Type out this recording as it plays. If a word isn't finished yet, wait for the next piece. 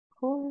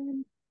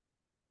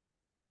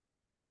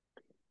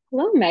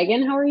Hello,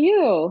 Megan. How are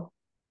you?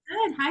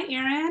 Good. Hi,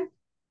 Erin.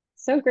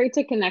 So great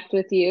to connect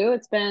with you.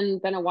 It's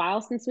been a while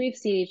since we've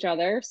seen each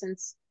other,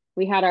 since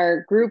we had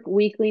our group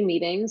weekly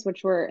meetings,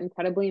 which were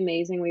incredibly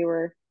amazing. We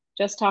were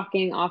just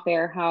talking off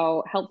air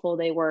how helpful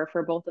they were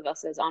for both of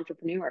us as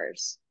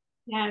entrepreneurs.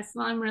 Yes,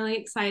 well, I'm really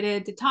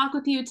excited to talk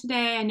with you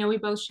today. I know we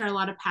both share a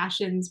lot of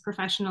passions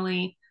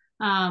professionally,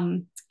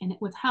 and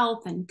with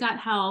health and gut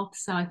health.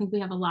 So I think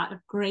we have a lot of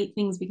great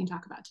things we can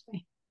talk about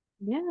today.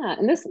 Yeah,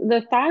 and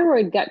the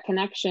thyroid gut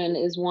connection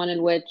is one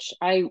in which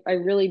I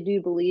really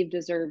do believe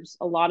deserves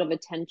a lot of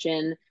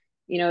attention,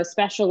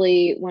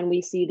 especially when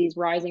we see these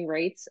rising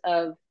rates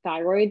of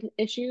thyroid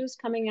issues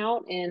coming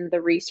out in the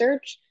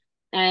research.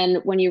 And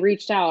when you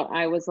reached out,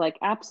 I was like,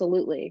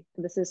 absolutely,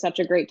 this is such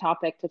a great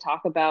topic to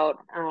talk about.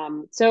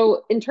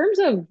 So in terms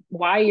of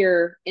why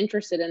you're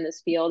interested in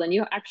this field, and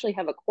you actually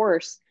have a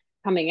course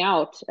coming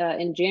out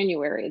in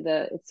January,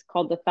 the it's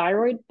called the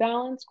Thyroid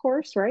Balance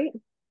course, right?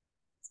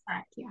 That's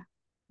correct. Yeah.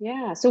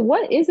 Yeah. So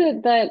what is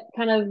it that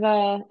kind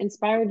of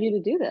inspired you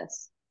to do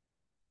this?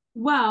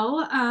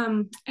 Well,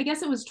 I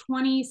guess it was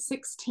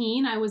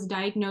 2016. I was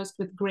diagnosed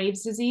with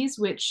Graves' disease,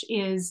 which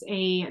is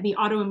the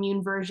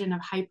autoimmune version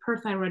of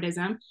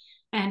hyperthyroidism.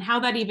 And how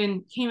that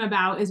even came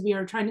about is we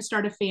were trying to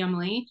start a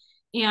family,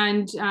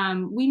 and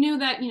we knew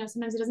that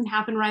sometimes it doesn't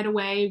happen right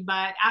away.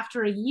 But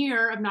after a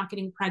year of not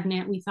getting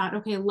pregnant, we thought,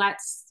 okay,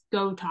 let's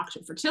go talk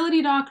to a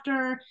fertility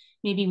doctor.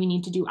 Maybe we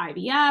need to do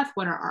IVF.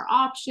 What are our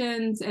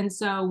options? And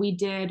so we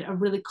did a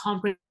really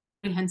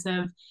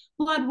comprehensive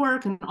blood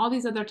work and all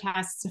these other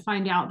tests to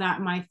find out that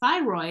my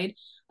thyroid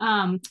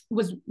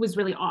was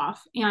really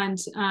off, and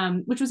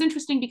which was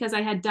interesting because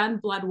I had done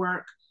blood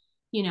work,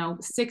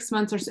 6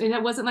 months or so.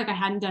 That wasn't like I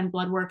hadn't done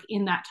blood work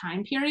in that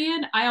time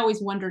period. I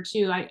always wonder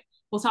too.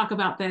 We'll talk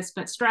about this,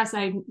 but stress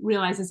I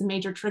realize is a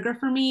major trigger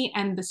for me,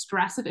 and the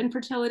stress of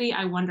infertility.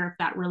 I wonder if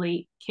that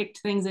really kicked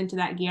things into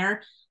that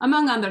gear,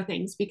 among other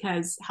things,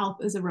 because health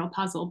is a real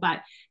puzzle. But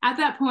at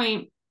that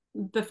point,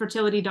 the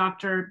fertility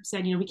doctor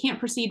said, we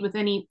can't proceed with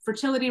any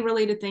fertility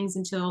related things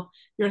until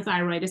your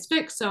thyroid is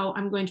fixed. So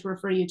I'm going to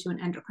refer you to an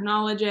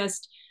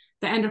endocrinologist.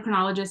 The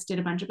endocrinologist did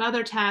a bunch of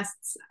other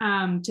tests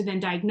to then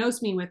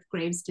diagnose me with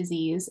Graves'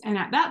 disease. And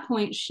at that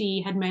point,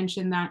 she had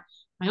mentioned that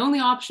my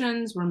only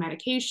options were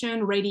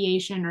medication,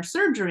 radiation, or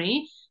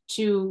surgery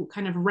to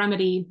kind of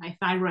remedy my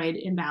thyroid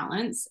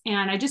imbalance.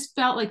 And I just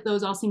felt like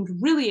those all seemed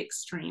really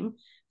extreme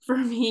for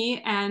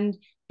me. And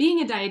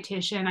being a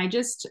dietitian, I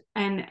just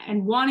and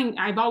wanting,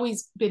 I've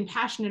always been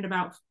passionate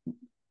about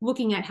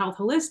looking at health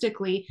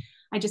holistically.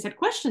 I just had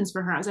questions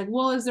for her. I was like,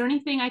 well, is there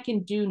anything I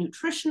can do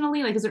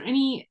nutritionally? Like, is there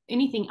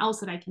anything else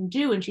that I can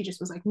do? And she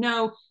just was like,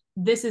 no,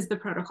 this is the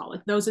protocol.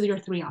 Like, those are your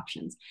three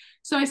options.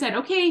 So I said,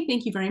 okay,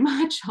 thank you very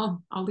much.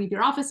 I'll leave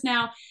your office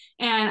now.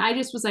 And I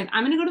just was like,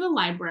 I'm going to go to the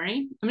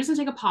library. I'm just going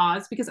to take a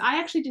pause because I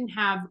actually didn't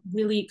have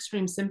really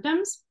extreme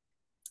symptoms.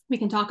 We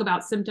can talk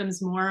about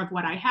symptoms more of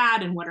what I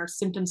had and what are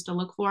symptoms to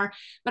look for.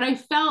 But I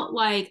felt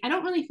like I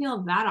don't really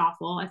feel that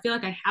awful. I feel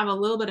like I have a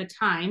little bit of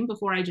time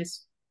before I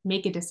just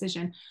make a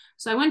decision.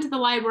 So I went to the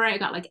library. I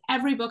got like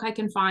every book I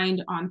can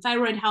find on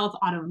thyroid health,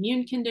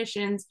 autoimmune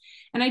conditions.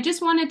 And I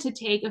just wanted to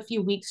take a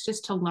few weeks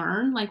just to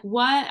learn like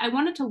what I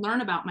wanted to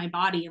learn about my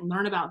body and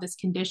learn about this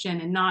condition,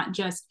 and not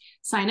just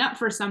sign up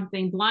for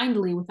something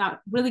blindly without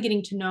really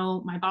getting to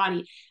know my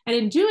body. And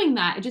in doing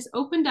that, it just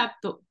opened up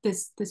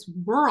this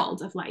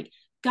world of like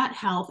gut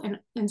health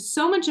and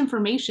so much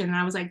information. And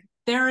I was like,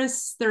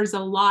 there's a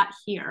lot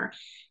here.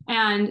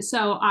 And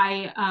so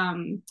I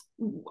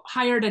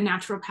hired a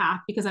naturopath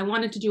because I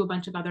wanted to do a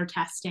bunch of other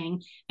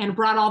testing, and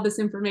brought all this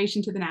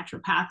information to the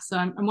naturopath. So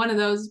I'm one of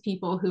those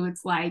people who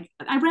it's like,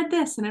 I read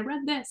this and I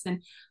read this.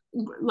 And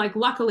like,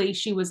 luckily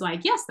she was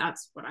like, yes,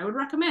 that's what I would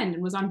recommend,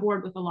 and was on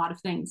board with a lot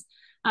of things.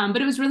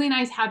 But it was really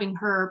nice having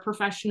her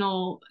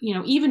professional,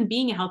 even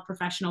being a health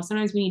professional,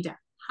 sometimes we need to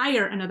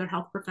hire another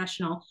health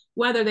professional,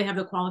 whether they have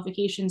the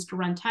qualifications to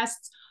run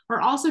tests,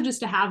 or also just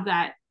to have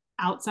that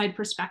outside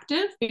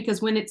perspective.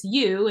 Because when it's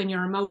you and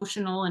you're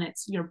emotional and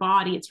it's your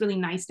body, it's really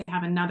nice to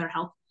have another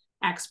health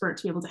expert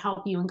to be able to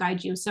help you and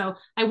guide you. So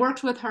I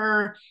worked with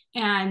her,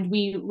 and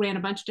we ran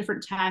a bunch of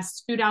different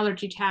tests: food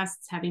allergy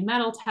tests, heavy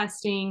metal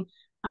testing.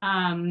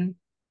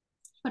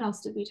 What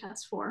else did we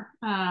test for?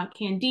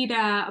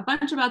 Candida, a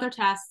bunch of other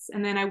tests.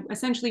 And then I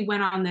essentially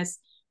went on this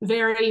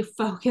very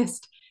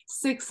focused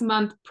 6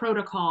 month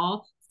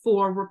protocol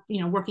for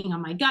working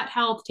on my gut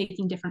health,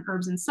 taking different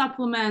herbs and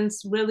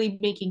supplements, really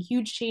making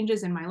huge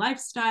changes in my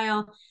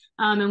lifestyle.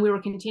 And we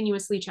were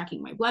continuously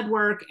checking my blood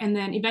work, and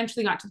then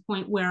eventually got to the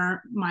point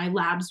where my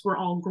labs were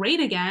all great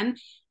again.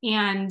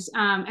 And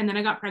then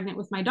I got pregnant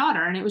with my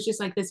daughter, and it was just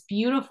like this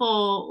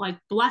beautiful like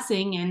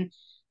blessing. And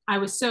I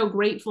was so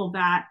grateful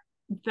that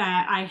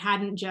I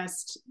hadn't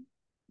just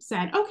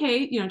said,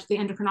 okay, to the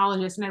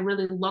endocrinologist, and I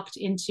really looked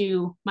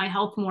into my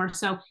health more.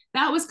 So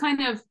that was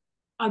kind of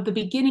the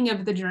beginning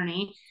of the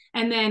journey.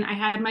 And then I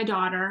had my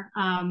daughter.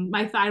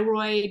 My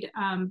thyroid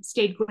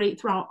stayed great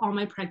throughout all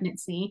my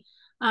pregnancy.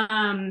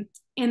 And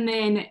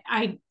then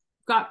I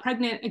got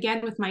pregnant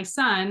again with my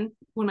son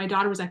when my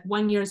daughter was like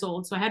 1 year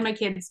old. So I had my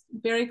kids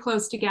very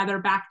close together,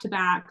 back to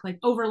back, like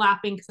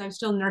overlapping, because I was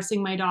still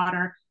nursing my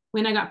daughter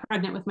when I got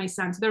pregnant with my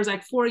son. So there was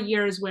like 4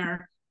 years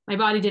where my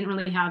body didn't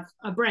really have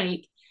a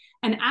break.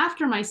 And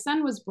after my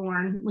son was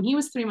born, when he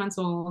was 3 months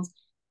old,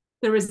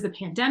 there was the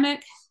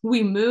pandemic,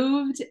 we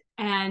moved,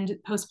 and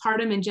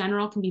postpartum in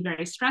general can be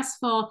very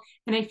stressful.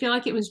 And I feel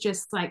like it was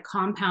just like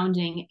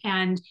compounding.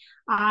 And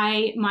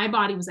my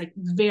body was like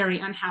very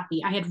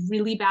unhappy. I had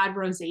really bad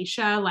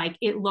rosacea. Like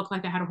it looked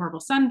like I had a horrible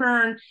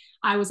sunburn.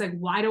 I was like,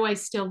 why do I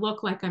still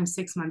look like I'm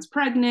 6 months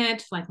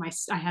pregnant? Like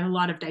I had a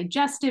lot of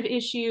digestive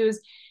issues.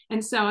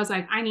 And so I was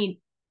like, I need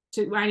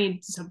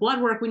some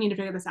blood work. We need to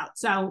figure this out.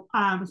 So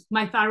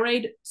my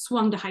thyroid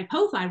swung to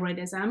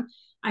hypothyroidism.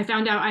 I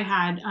found out I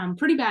had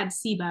pretty bad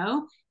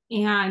SIBO.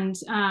 And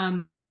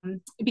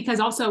because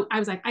also I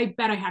was like, I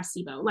bet I have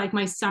SIBO. Like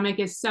my stomach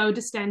is so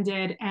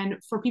distended. And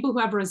for people who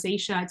have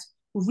rosacea, it's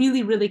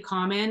really, really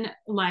common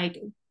like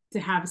to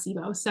have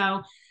SIBO.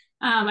 So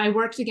I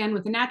worked again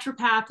with a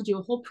naturopath to do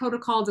a whole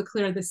protocol to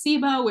clear the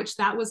SIBO, which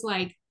that was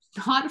like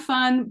not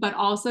fun, but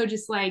also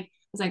just like,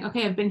 I was like,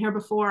 okay, I've been here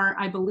before.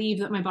 I believe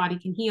that my body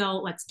can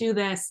heal. Let's do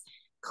this.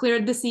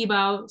 Cleared the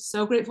SIBO.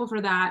 So grateful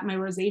for that. My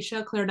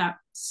rosacea cleared up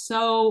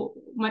so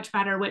much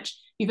better, which if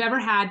you've ever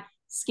had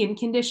skin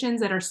conditions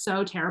that are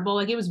so terrible,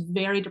 like it was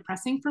very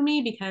depressing for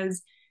me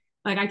because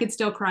like I could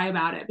still cry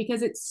about it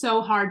because it's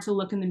so hard to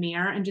look in the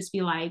mirror and just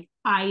be like,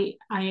 I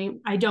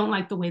don't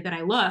like the way that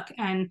I look.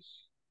 And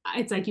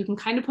it's like you can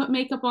kind of put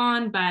makeup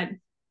on, but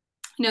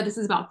you know, this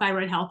is about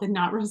thyroid health and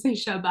not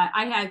rosacea. But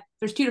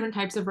there's two different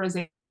types of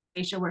rosacea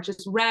where it's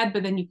just red,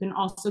 but then you can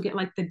also get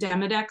like the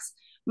Demodex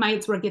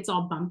mites where it gets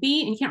all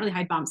bumpy and you can't really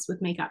hide bumps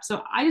with makeup.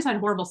 So I just had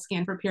horrible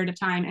skin for a period of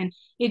time, and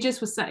it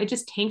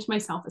just tanked my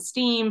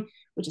self-esteem,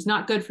 which is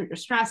not good for your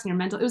stress and your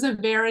mental. It was a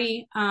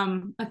very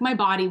like my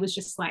body was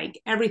just like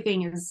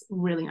everything is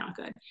really not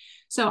good.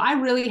 So I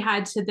really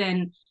had to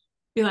then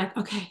be like,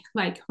 okay,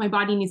 like my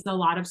body needs a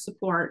lot of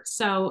support.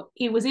 So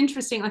it was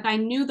interesting. Like I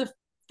knew the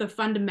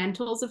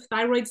fundamentals of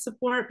thyroid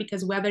support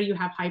because whether you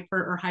have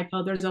hyper or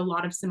hypo, there's a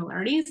lot of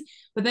similarities.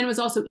 But then it was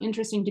also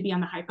interesting to be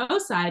on the hypo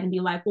side and be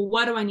like, well,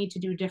 what do I need to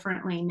do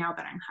differently now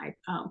that I'm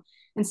hypo?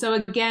 And so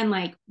again,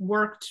 like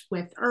worked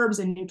with herbs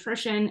and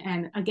nutrition,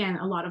 and again,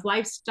 a lot of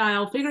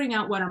lifestyle, figuring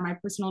out what are my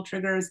personal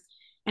triggers,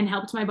 and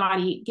helped my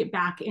body get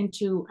back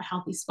into a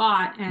healthy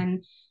spot.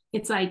 And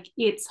it's like,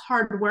 it's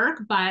hard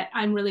work, but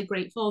I'm really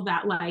grateful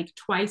that like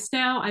twice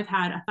now I've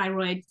had a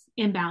thyroid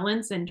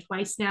imbalance, and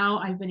twice now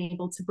I've been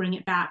able to bring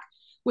it back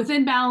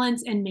within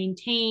balance and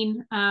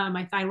maintain.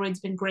 My thyroid's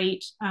been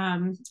great.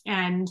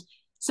 And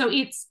so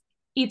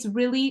it's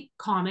really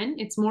common.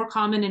 It's more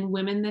common in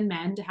women than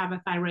men to have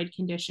a thyroid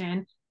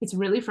condition. It's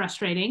really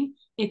frustrating.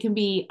 It can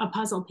be a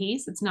puzzle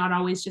piece. It's not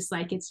always just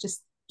like, it's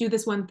just do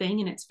this one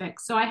thing and it's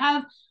fixed. So I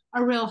have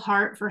a real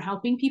heart for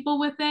helping people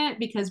with it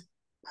because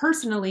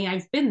personally,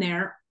 I've been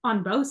there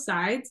on both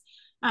sides.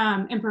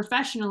 And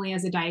professionally,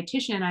 as a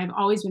dietitian, I've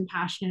always been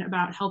passionate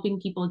about helping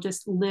people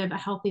just live a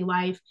healthy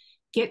life,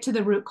 get to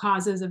the root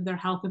causes of their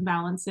health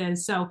imbalances.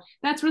 So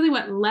that's really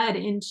what led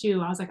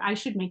into, I was like, I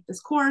should make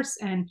this course.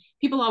 And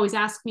people always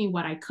ask me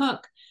what I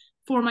cook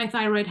for my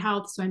thyroid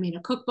health. So I made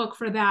a cookbook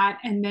for that.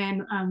 And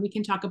then we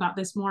can talk about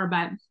this more,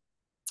 but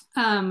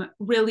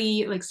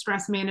really like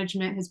stress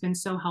management has been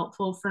so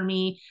helpful for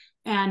me.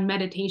 And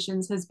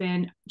meditations has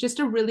been just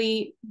a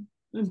really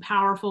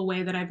powerful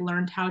way that I've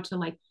learned how to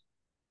like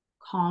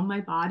calm my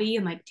body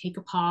and like take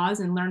a pause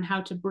and learn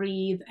how to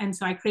breathe. And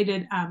so I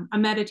created a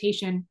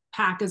meditation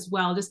pack as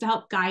well, just to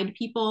help guide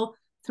people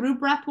through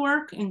breath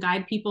work and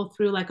guide people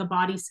through like a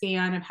body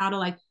scan of how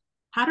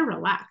to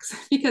relax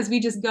because we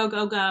just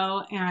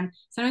go. And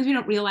sometimes we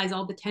don't realize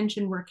all the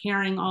tension we're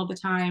carrying all the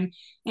time.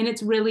 And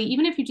it's really,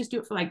 even if you just do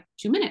it for like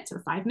 2 minutes or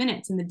 5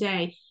 minutes in the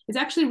day, it's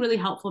actually really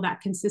helpful,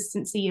 that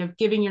consistency of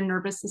giving your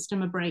nervous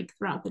system a break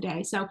throughout the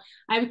day. So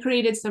I've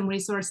created some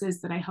resources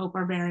that I hope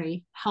are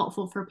very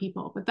helpful for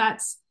people. But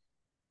that's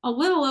a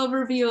little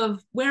overview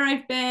of where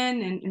I've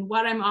been and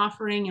what I'm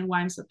offering and why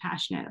I'm so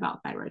passionate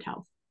about thyroid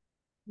health.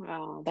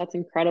 Wow, that's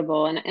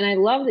incredible. And I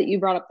love that you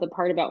brought up the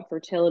part about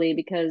fertility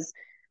because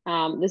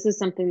this is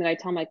something that I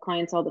tell my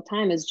clients all the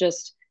time is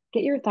just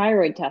get your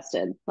thyroid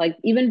tested, like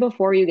even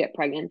before you get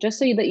pregnant, just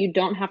so that you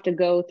don't have to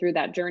go through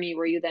that journey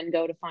where you then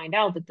go to find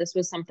out that this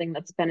was something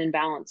that's been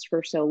imbalanced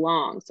for so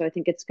long. So I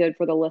think it's good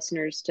for the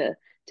listeners to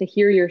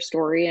hear your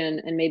story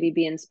and maybe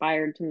be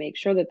inspired to make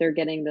sure that they're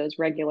getting those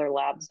regular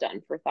labs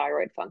done for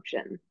thyroid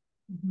function.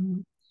 Mm-hmm.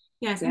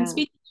 Yes, and Yeah.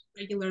 speaking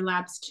of regular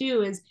labs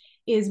too,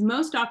 is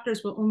most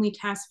doctors will only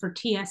test for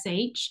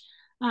TSH,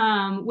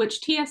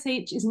 which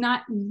TSH is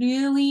not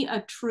really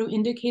a true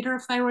indicator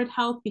of thyroid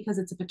health because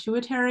it's a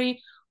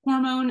pituitary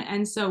hormone.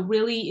 And so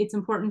really it's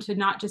important to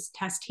not just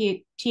test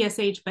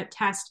TSH, but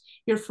test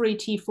your free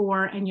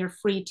T4 and your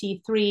free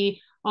T3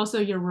 also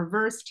your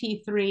reverse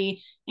T3,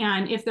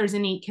 and if there's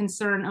any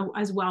concern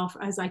as well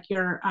as like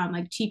your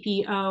like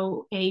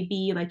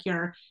TPO-AB, like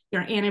your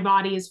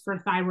antibodies for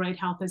thyroid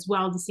health as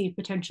well, to see if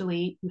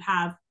potentially you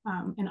have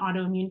an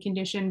autoimmune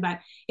condition. But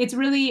it's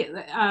really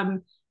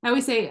I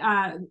always say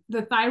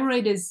the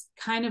thyroid is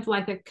kind of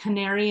like a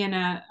canary in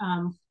a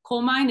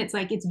coal mine. It's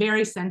like it's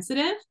very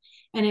sensitive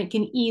and it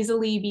can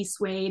easily be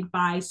swayed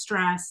by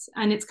stress.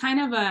 And it's kind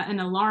of an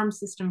alarm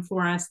system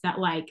for us that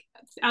like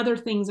other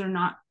things are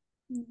not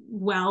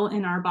well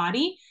in our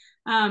body.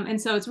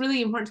 And so it's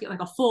really important to get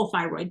like a full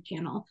thyroid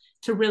panel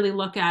to really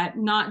look at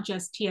not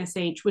just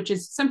TSH, which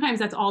is sometimes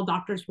that's all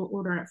doctors will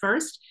order at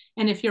first.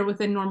 And if you're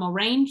within normal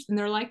range, then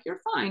they're like,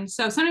 you're fine.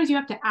 So sometimes you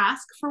have to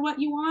ask for what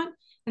you want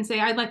and say,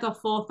 I'd like a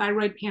full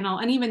thyroid panel,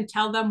 and even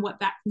tell them what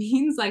that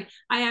means. Like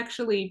I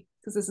actually,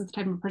 because this is the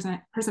type of person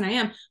I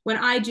am, when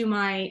I do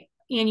my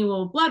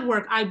annual blood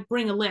work, I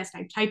bring a list,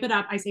 I type it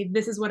up, I say,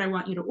 this is what I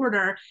want you to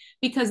order.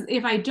 Because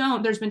if I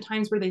don't, there's been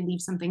times where they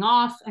leave something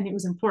off, and it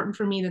was important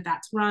for me that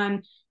that's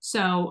run.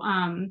 So,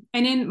 and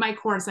in my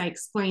course, I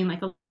explain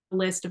like a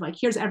list of like,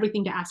 here's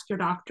everything to ask your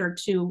doctor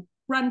to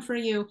run for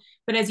you.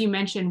 But as you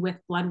mentioned with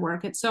blood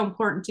work, it's so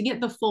important to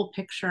get the full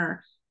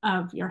picture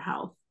of your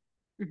health.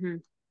 Mm-hmm.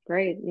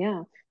 Great.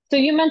 Yeah. So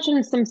you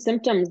mentioned some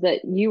symptoms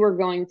that you were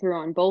going through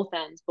on both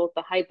ends, both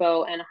the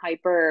hypo and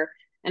hyper.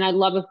 And I'd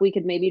love if we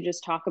could maybe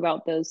just talk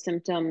about those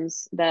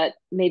symptoms that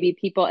maybe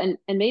people and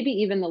maybe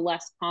even the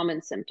less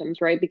common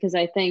symptoms, right? Because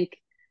I think,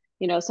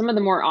 some of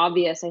the more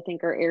obvious, I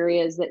think, are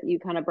areas that you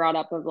kind of brought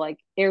up of like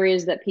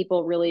areas that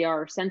people really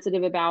are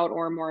sensitive about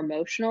or more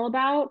emotional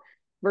about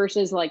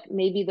versus like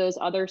maybe those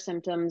other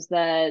symptoms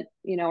that,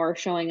 are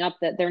showing up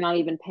that they're not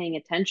even paying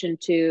attention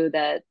to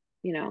that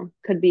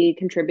could be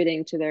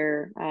contributing to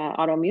their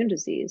autoimmune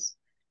disease.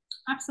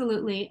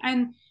 Absolutely.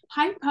 And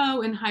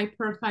hypo and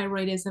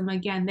hyperthyroidism,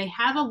 again, they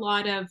have a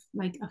lot of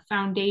like a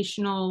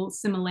foundational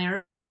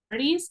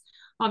similarities.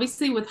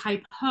 Obviously, with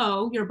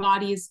hypo, your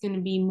body is going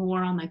to be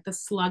more on like the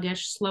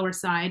sluggish, slower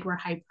side, where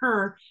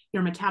hyper,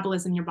 your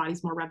metabolism, your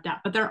body's more revved up.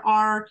 But there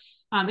are,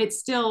 it's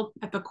still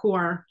at the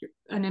core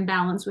an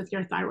imbalance with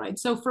your thyroid.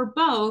 So for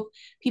both,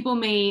 people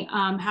may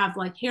have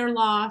like hair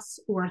loss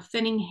or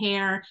thinning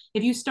hair.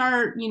 If you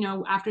start,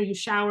 after you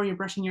shower, you're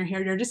brushing your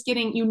hair, you're just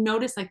getting, you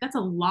notice like that's a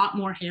lot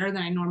more hair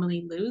than I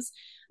normally lose.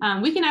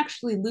 We can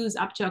actually lose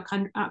up to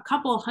a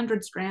couple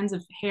hundred strands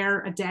of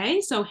hair a day.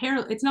 So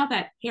hair, it's not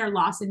that hair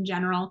loss in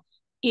general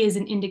is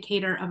an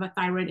indicator of a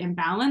thyroid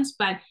imbalance,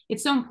 but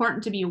it's so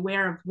important to be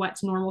aware of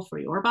what's normal for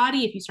your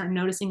body. If you start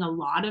noticing a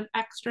lot of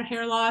extra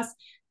hair loss,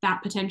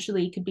 that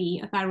potentially could be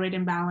a thyroid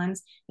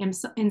imbalance.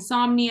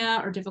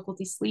 Insomnia or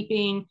difficulty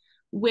sleeping.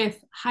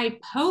 With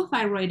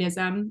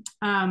hypothyroidism,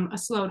 a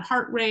slowed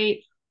heart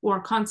rate or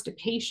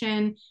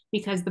constipation,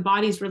 because the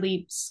body's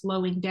really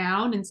slowing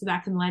down, and so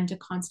that can lend to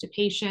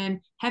constipation.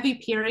 Heavy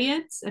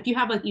periods, if you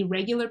have like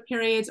irregular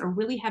periods or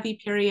really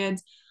heavy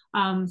periods,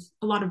 a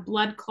lot of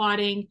blood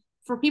clotting.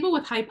 For people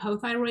with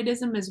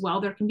hypothyroidism as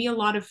well, there can be a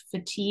lot of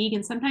fatigue,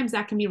 and sometimes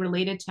that can be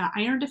related to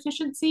iron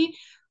deficiency.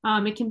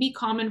 It can be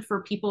common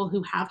for people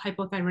who have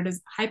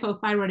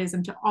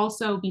hypothyroidism to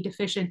also be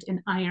deficient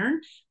in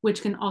iron,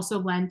 which can also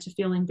lend to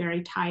feeling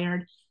very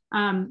tired.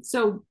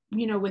 So,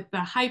 with the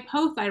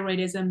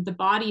hypothyroidism, the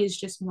body is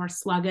just more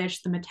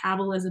sluggish, the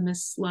metabolism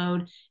is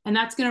slowed, and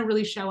that's going to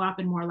really show up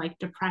in more like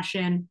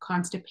depression,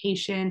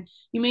 constipation.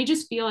 You may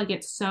just feel like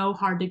it's so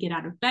hard to get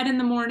out of bed in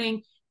the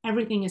morning.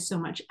 Everything is so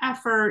much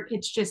effort.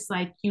 It's just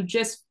like you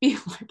just feel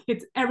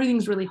like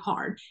everything's really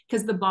hard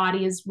because the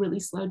body is really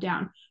slowed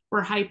down.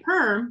 For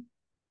hyper,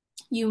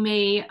 you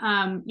may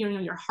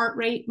your heart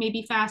rate may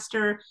be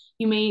faster.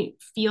 You may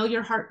feel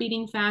your heart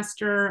beating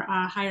faster,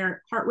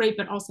 higher heart rate,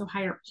 but also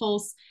higher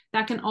pulse.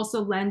 That can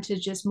also lend to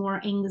just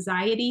more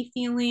anxiety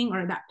feeling,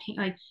 or that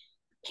like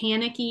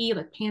panicky,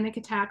 like panic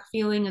attack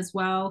feeling as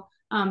well.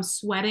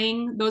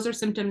 Sweating, those are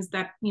symptoms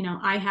that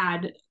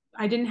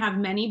I didn't have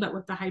many, but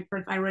with the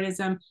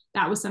hyperthyroidism,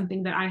 that was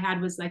something that I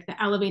had, was like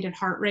the elevated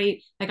heart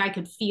rate. Like I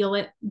could feel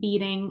it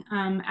beating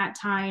at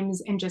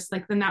times, and just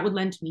like then that would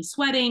lend to me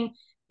sweating,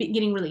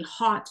 getting really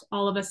hot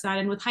all of a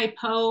sudden. With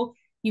hypo,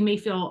 you may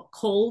feel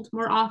cold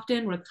more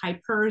often. With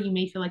hyper, you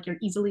may feel like you're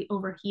easily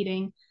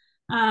overheating.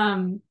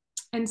 And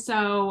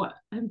so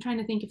I'm trying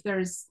to think if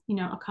there's,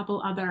 a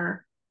couple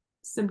other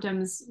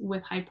symptoms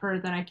with hyper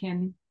that I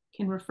can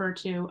refer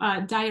to.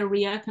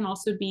 Diarrhea can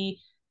also be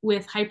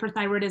with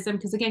hyperthyroidism,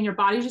 because again, your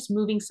body's just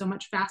moving so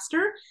much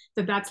faster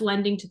that's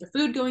lending to the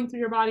food going through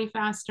your body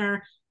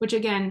faster, which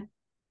again,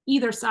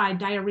 either side,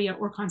 diarrhea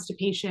or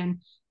constipation,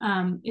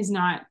 is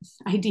not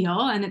ideal,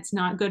 and it's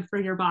not good for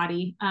your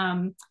body,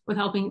 with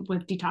helping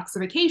with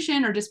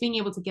detoxification or just being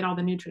able to get all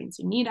the nutrients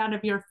you need out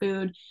of your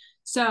food.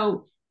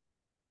 So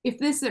if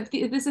this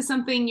is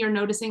something you're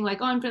noticing,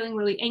 like, oh, I'm feeling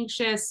really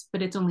anxious,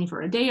 but it's only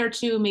for a day or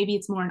two, maybe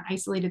it's more an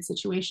isolated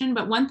situation.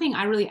 But one thing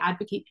I really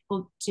advocate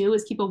people do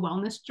is keep a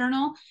wellness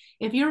journal.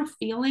 If you're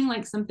feeling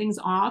like something's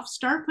off,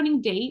 start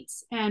putting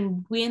dates,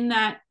 and when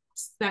that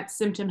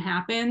symptom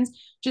happens,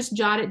 just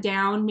jot it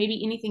down.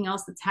 Maybe anything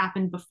else that's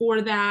happened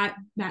before that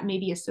may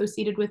be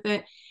associated with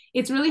it.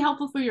 it's really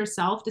helpful for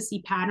yourself to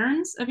see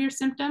patterns of your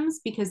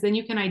symptoms, because then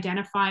you can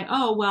identify,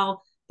 oh,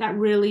 well, that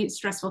really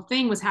stressful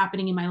thing was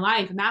happening in my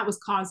life and that was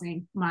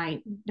causing my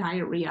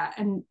diarrhea.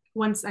 And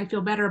once I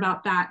feel better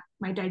about that,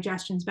 my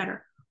digestion's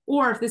better.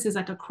 Or if this is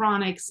like a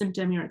chronic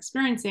symptom you're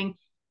experiencing.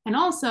 And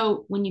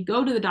also, when you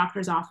go to the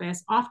doctor's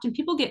office, often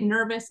people get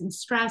nervous and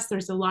stressed.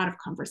 There's a lot of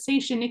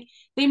conversation.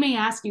 They may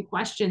ask you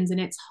questions and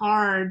it's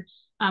hard.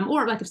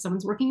 Or like if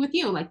someone's working with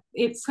you, like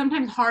it's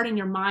sometimes hard in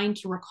your mind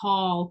to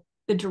recall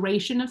the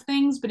duration of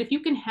things. But if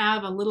you can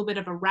have a little bit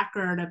of a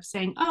record of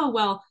saying, oh,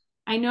 well,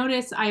 I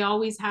notice I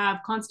always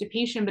have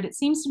constipation, but it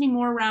seems to be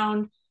more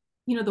around,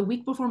 the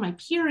week before my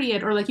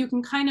period, or like you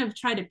can kind of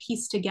try to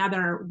piece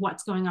together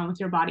what's going on with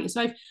your body.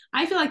 So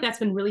I feel like that's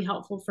been really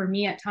helpful for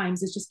me at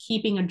times, is just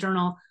keeping a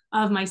journal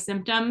of my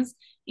symptoms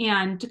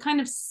and to kind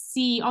of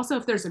see also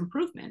if there's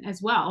improvement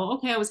as well.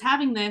 Okay, I was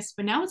having this,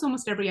 but now it's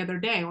almost every other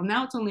day. Well,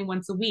 now it's only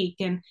once a week.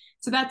 And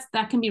so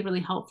that can be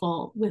really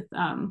helpful with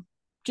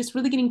just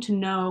really getting to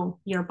know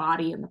your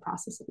body and the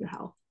process of your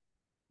health.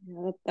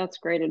 Yeah, that's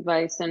great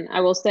advice. And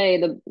I will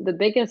say the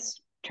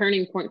biggest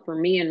turning point for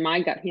me in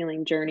my gut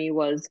healing journey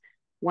was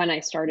when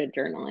I started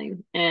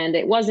journaling. And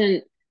it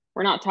wasn't,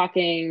 we're not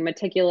talking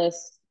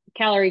meticulous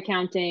calorie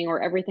counting or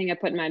everything I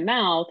put in my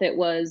mouth. It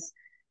was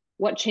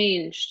what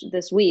changed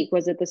this week.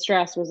 Was it the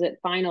stress? Was it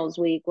finals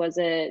week?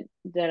 Did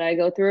I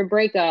go through a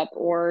breakup,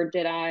 or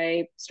did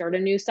I start a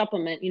new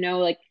supplement?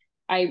 Like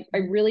I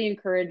really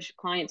encourage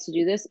clients to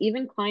do this,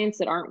 even clients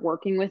that aren't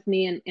working with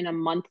me in a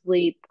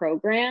monthly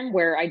program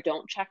where I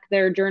don't check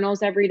their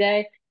journals every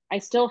day. I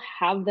still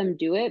have them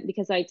do it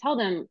because I tell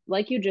them,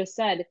 like you just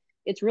said,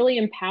 it's really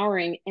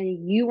empowering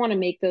and you want to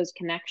make those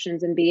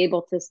connections and be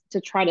able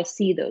to try to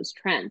see those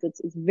trends.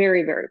 It's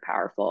very, very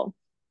powerful.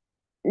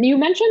 You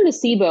mentioned the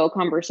SIBO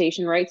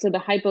conversation, right? So the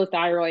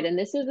hypothyroid, and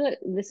this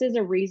is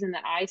a reason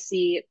that I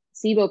see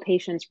SIBO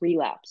patients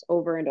relapse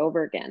over and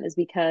over again, is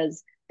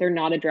because they're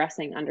not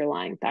addressing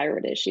underlying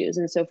thyroid issues.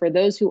 And so for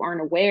those who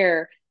aren't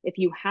aware, if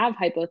you have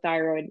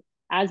hypothyroid,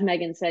 as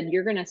Megan said,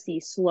 you're going to see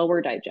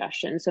slower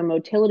digestion. So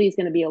motility is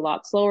going to be a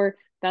lot slower.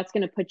 That's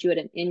going to put you at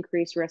an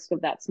increased risk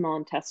of that small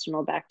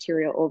intestinal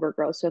bacterial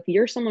overgrowth. So if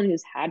you're someone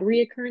who's had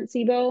reoccurrent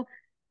SIBO,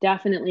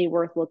 definitely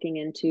worth looking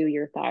into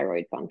your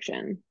thyroid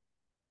function.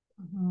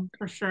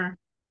 For sure.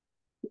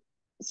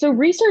 So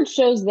research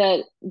shows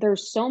that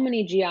there's so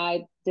many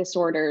GI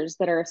disorders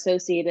that are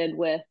associated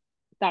with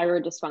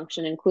thyroid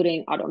dysfunction,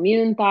 including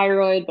autoimmune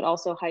thyroid, but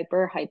also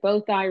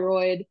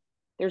hypothyroid.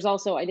 There's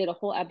also, I did a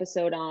whole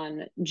episode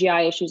on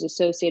GI issues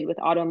associated with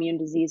autoimmune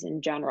disease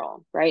in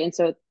general, right? And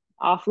so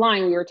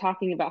offline, we were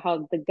talking about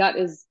how the gut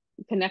is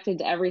connected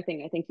to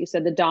everything. I think you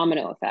said the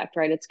domino effect,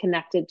 right? It's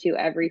connected to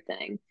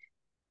everything.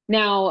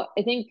 Now,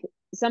 I think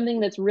something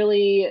that's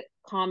really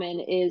common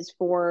is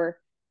for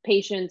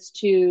patients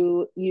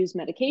to use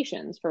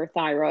medications for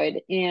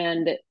thyroid.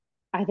 And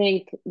I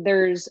think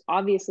there's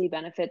obviously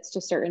benefits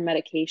to certain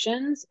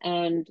medications,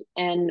 and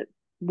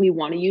we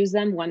want to use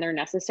them when they're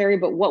necessary.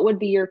 But what would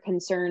be your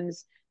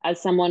concerns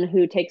as someone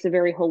who takes a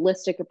very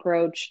holistic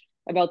approach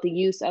about the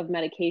use of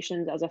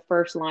medications as a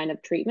first line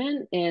of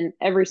treatment in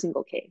every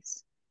single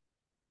case?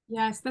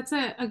 Yes, that's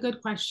a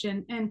good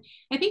question. And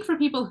I think for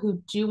people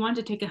who do want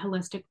to take a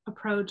holistic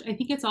approach, I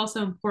think it's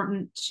also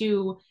important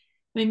to,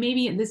 I mean,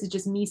 maybe this is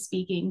just me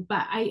speaking,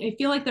 but I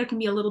feel like there can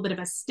be a little bit of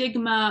a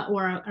stigma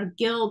or a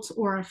guilt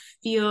or a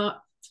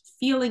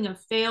feeling of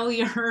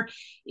failure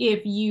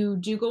if you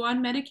do go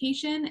on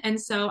medication. And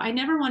so I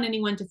never want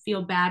anyone to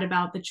feel bad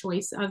about the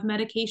choice of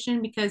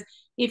medication, because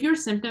if your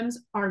symptoms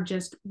are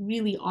just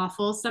really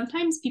awful,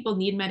 sometimes people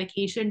need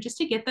medication just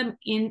to get them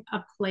in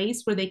a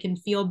place where they can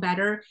feel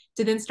better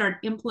to then start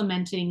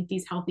implementing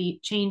these healthy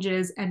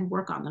changes and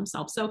work on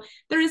themselves. So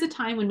there is a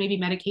time when maybe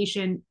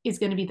medication is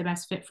going to be the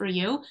best fit for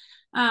you.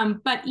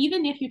 But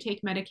even if you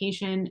take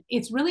medication,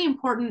 it's really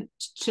important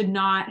to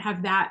not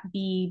have that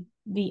be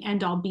the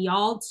end all be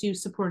all to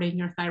supporting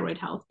your thyroid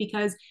health,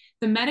 because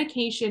the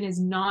medication is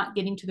not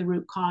getting to the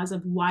root cause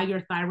of why your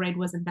thyroid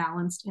was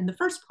imbalanced in the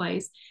first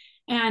place.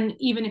 And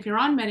even if you're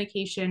on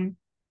medication,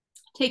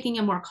 taking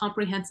a more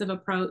comprehensive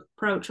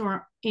approach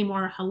or a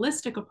more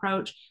holistic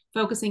approach,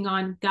 focusing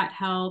on gut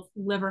health,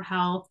 liver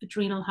health,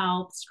 adrenal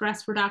health,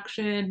 stress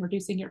reduction,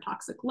 reducing your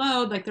toxic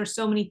load. Like there's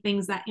so many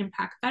things that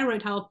impact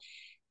thyroid health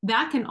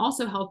that can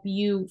also help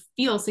you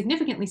feel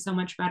significantly so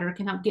much better,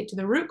 can help get to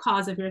the root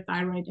cause of your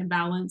thyroid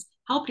imbalance,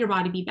 help your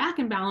body be back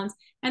in balance.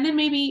 And then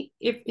maybe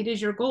if it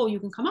is your goal, you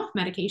can come off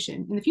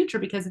medication in the future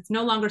because it's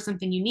no longer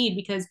something you need,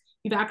 because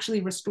you've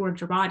actually restored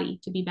your body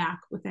to be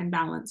back within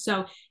balance.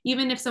 So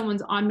even if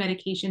someone's on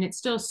medication, it's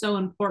still so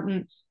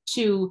important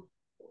to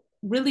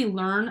really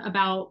learn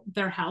about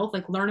their health,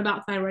 like learn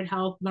about thyroid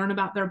health, learn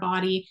about their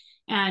body.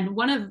 And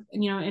one of,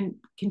 and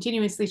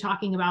continuously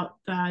talking about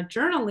the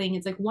journaling,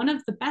 it's like one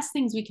of the best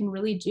things we can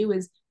really do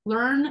is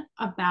learn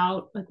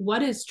about like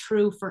what is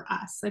true for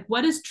us, like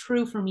what is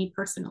true for me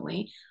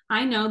personally.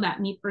 I know that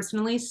me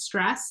personally,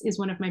 stress is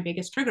one of my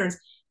biggest triggers,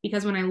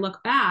 because when I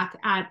look back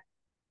at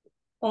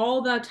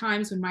all the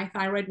times when my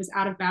thyroid was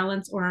out of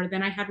balance, or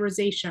then I had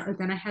rosacea, or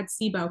then I had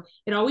SIBO,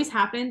 it always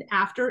happened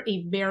after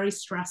a very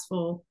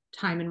stressful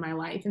time in my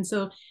life. And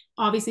so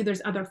obviously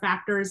there's other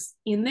factors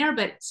in there,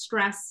 but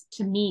stress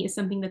to me is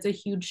something that's a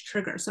huge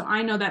trigger. So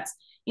I know that's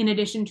in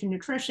addition to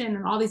nutrition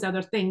and all these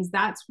other things,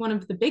 that's one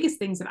of the biggest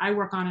things that I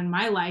work on in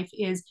my life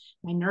is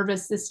my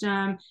nervous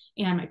system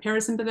and my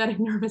parasympathetic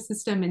nervous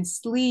system and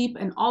sleep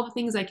and all the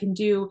things I can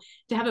do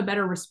to have a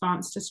better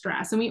response to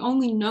stress. And we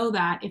only know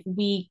that if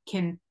we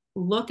can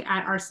look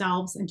at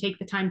ourselves and take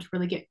the time to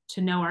really get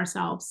to know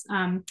ourselves.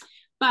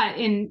 But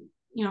in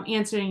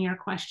answering your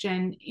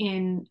question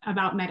in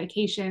about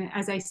medication,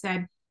 as I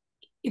said,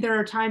 there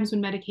are times when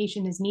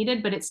medication is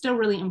needed, but it's still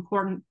really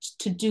important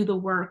to do the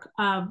work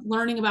of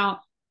learning about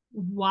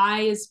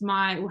why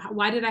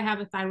did I have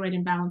a thyroid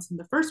imbalance in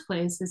the first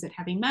place? Is it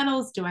heavy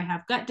metals? Do I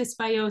have gut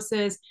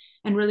dysbiosis?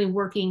 And really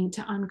working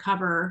to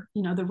uncover,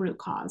 the root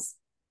cause.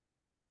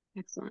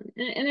 Excellent.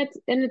 And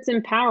it's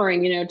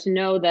empowering, to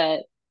know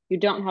that you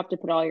don't have to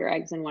put all your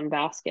eggs in one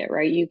basket,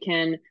 right? You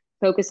can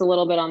focus a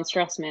little bit on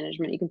stress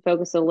management. You can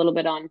focus a little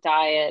bit on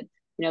diet.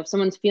 If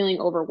someone's feeling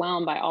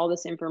overwhelmed by all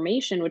this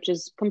information, which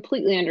is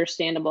completely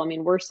understandable. I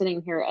mean, we're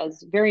sitting here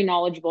as very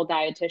knowledgeable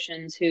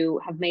dietitians who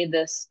have made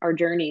this our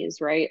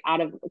journeys, right? Out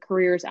of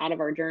careers, out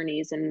of our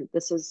journeys. And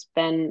this has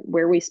been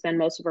where we spend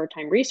most of our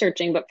time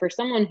researching. But for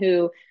someone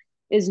who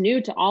is new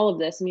to all of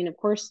this, I mean, of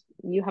course,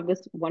 you have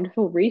this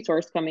wonderful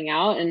resource coming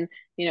out and,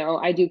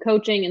 I do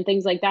coaching and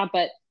things like that.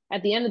 But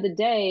at the end of the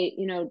day,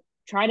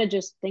 try to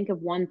just think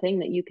of one thing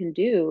that you can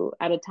do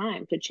at a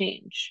time to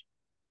change.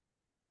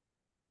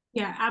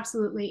 Yeah,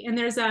 absolutely. And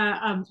there's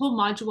a whole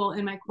module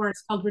in my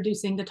course called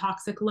Reducing the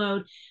Toxic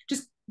Load,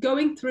 just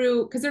going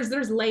through, because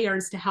there's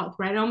layers to health,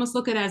 right? I almost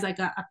look at it as like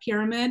a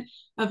pyramid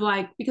of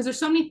because there's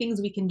so many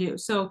things we can do.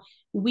 So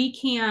we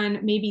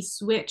can maybe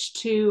switch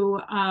to,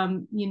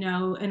 an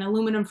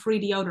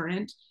aluminum-free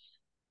deodorant,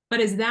 but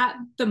is that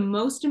the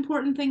most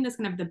important thing that's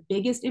going to have the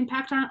biggest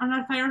impact on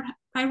our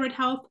thyroid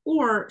health?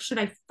 Or should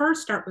I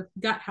first start with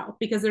gut health?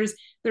 Because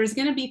there's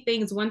going to be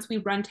things once we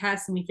run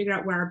tests and we figure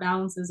out where our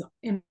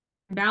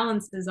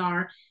imbalances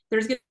are,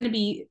 there's going to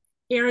be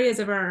areas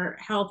of our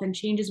health and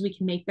changes we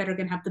can make that are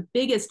going to have the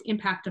biggest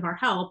impact of our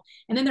health.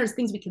 And then there's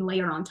things we can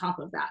layer on top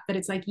of that. But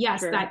it's like,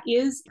 yes, Sure. that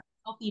is a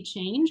healthy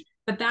change,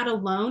 but that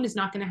alone is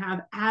not going to have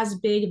as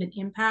big of an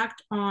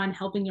impact on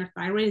helping your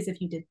thyroid as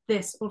if you did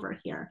this over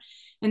here.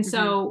 And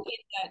so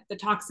in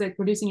the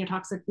reducing your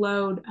toxic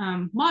load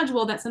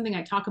module, that's something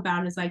I talk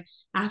about is like,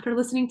 after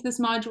listening to this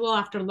module,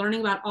 after learning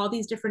about all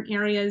these different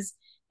areas,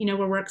 where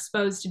we're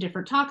exposed to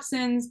different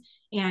toxins,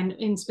 and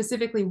in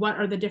specifically what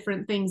are the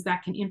different things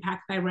that can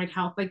impact thyroid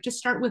health, like just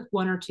start with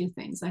one or two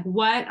things, like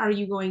what are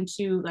you going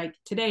to like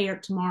today or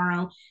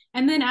tomorrow,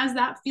 and then as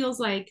that feels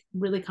like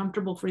really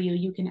comfortable for you,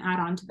 you can add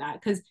on to that,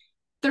 because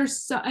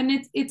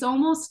and it's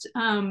almost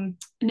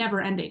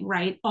never ending,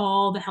 right?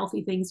 All the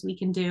healthy things we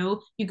can do,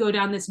 you go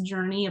down this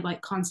journey of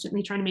like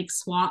constantly trying to make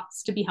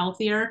swaps to be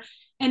healthier.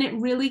 And it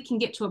really can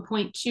get to a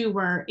point too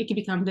where it can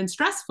become then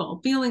stressful,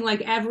 feeling like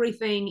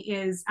everything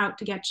is out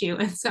to get you.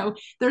 And so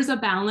there's a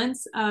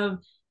balance of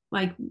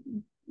like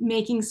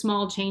making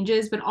small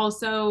changes, but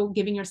also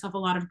giving yourself a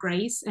lot of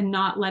grace and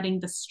not letting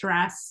the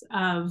stress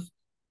of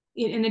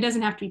and it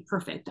doesn't have to be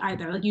perfect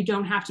either. Like you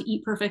don't have to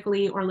eat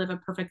perfectly or live a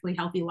perfectly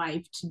healthy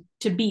life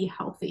to be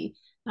healthy,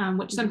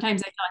 which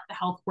sometimes I feel like the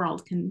health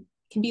world can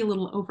be a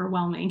little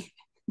overwhelming.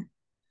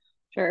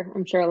 Sure.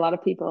 I'm sure a lot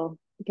of people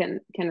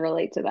can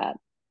relate to that.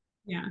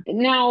 Yeah.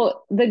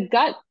 Now, the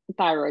gut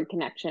thyroid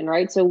connection,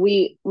 right? So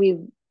we've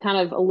kind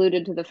of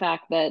alluded to the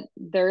fact that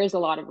there is a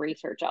lot of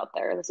research out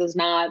there. This is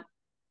not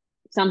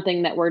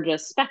something that we're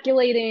just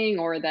speculating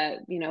or that,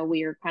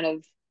 we are kind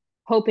of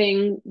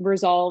hoping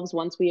resolves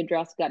once we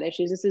address gut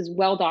issues. This is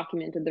well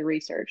documented, the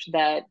research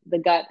that the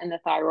gut and the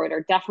thyroid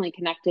are definitely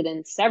connected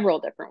in several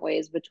different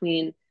ways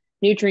between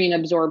nutrient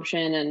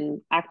absorption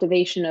and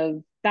activation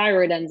of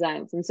thyroid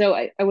enzymes. And so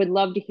I would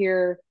love to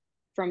hear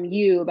from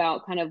you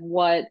about kind of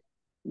what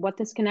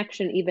this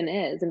connection even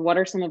is and what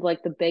are some of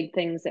like the big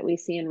things that we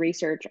see in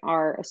research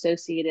are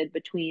associated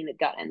between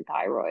gut and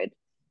thyroid.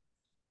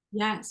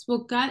 Yes.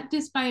 Well, gut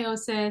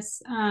dysbiosis,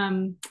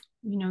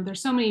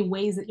 there's so many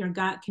ways that your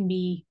gut can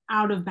be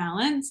out of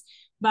balance,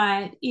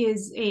 but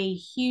is a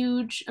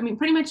huge,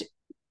 pretty much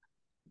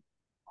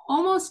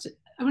almost,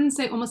 I wouldn't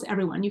say almost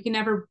everyone, you can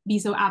never be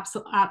so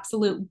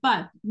absolute,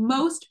 but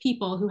most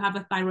people who have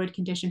a thyroid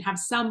condition have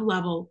some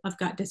level of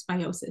gut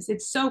dysbiosis.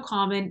 It's so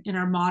common in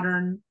our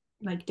modern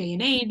like day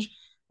and age,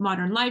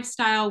 modern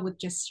lifestyle with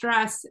just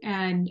stress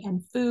and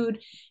food.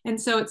 And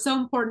so it's so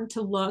important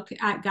to look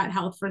at gut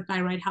health for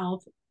thyroid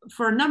health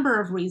for a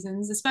number of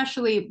reasons,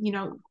 especially,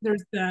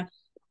 there's the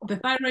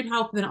thyroid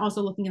health, and then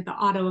also looking at the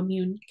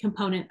autoimmune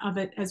component of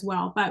it as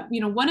well. But,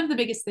 one of the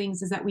biggest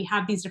things is that we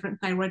have these different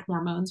thyroid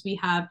hormones. We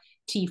have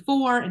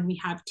T4 and we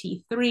have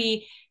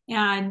T3.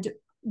 And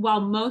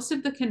while most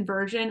of the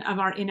conversion of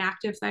our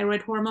inactive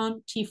thyroid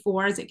hormone,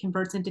 T4, as it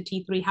converts into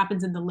T3,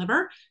 happens in the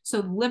liver.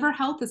 So liver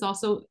health is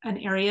also an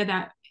area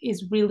that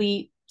is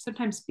really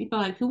sometimes people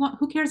are like,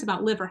 who cares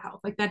about liver health?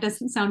 Like that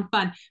doesn't sound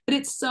fun, but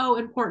it's so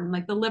important.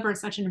 Like the liver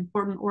is such an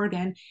important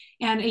organ,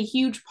 and a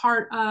huge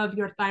part of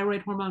your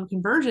thyroid hormone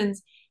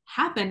conversions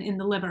happen in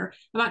the liver.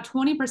 About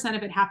 20%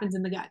 of it happens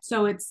in the gut.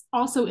 So it's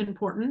also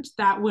important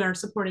that we're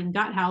supporting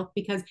gut health,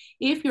 because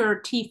if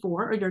your T4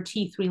 or your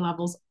T3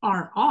 levels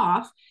are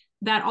off,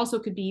 that also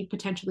could be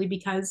potentially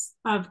because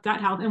of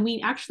gut health. And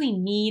we actually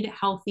need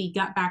healthy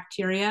gut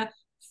bacteria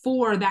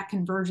for that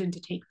conversion to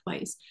take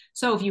place.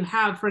 So if you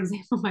have, for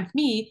example, like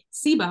me,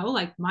 SIBO,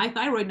 like my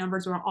thyroid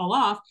numbers were all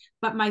off,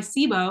 but my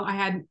SIBO, I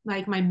had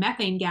like my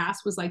methane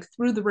gas was like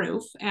through the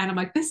roof. And I'm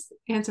like, this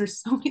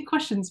answers so many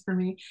questions for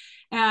me.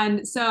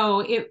 And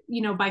so it,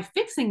 by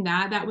fixing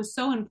that, that was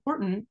so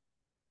important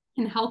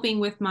in helping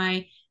with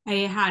I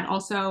had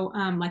also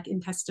like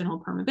intestinal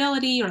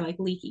permeability or like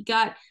leaky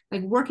gut,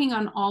 like working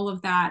on all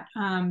of that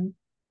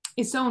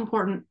is so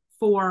important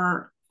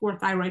for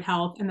thyroid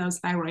health and those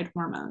thyroid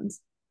hormones.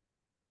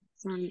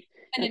 Um,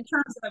 And in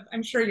terms of,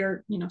 I'm sure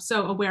you're,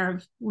 so aware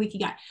of leaky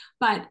gut,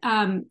 but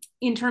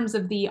in terms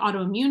of the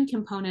autoimmune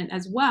component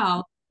as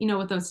well,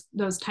 with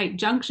those tight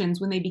junctions,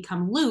 when they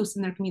become loose,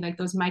 and there can be like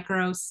those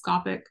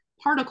microscopic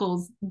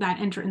particles that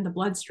enter in the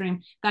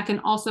bloodstream, that can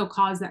also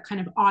cause that kind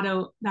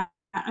of that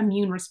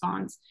immune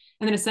response.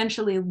 And then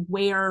essentially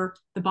where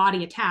the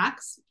body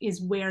attacks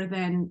is where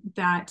then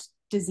that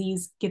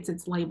disease gets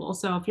its label.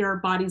 So if your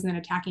body's then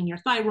attacking your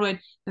thyroid,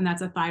 then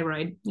that's a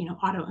thyroid,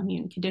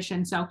 autoimmune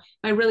condition. So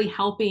by really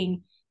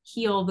helping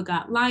heal the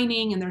gut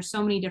lining, and there's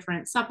so many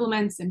different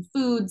supplements and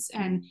foods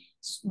and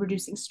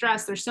reducing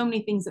stress, there's so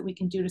many things that we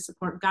can do to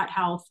support gut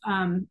health.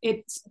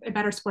 It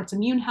better supports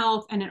immune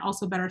health, and it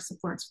also better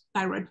supports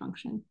thyroid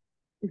function.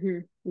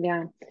 Mm-hmm.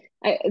 Yeah.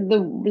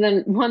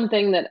 The one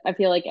thing that I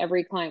feel like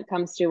every client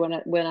comes to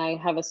when I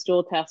have a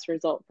stool test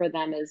result for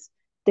them is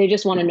they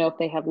just want to know if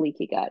they have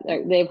leaky gut.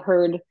 They've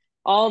heard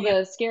all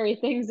the scary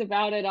things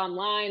about it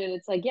online, and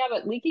it's like, yeah,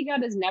 but leaky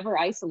gut is never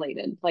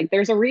isolated. Like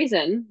there's a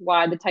reason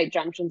why the tight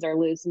junctions are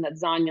loose and that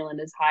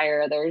zonulin is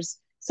higher. There's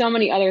so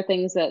many other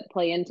things that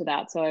play into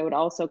that. So I would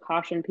also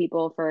caution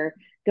people for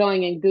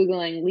going and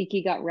Googling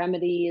leaky gut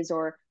remedies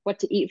or what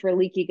to eat for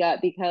leaky gut,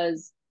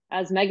 because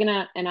as Megan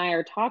and I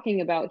are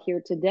talking about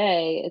here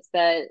today, it's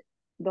that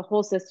the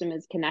whole system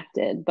is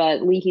connected,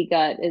 but leaky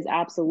gut is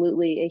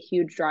absolutely a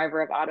huge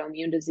driver of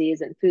autoimmune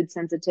disease and food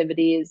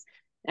sensitivities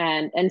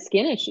and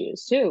skin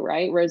issues too,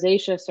 right?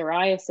 Rosacea,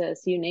 psoriasis,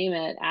 you name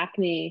it,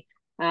 acne.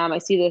 I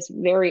see this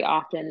very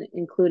often,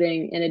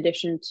 including in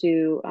addition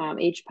to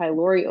H.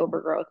 pylori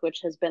overgrowth,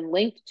 which has been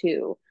linked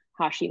to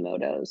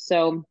Hashimoto's.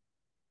 So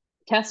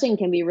testing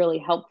can be really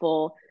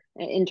helpful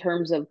in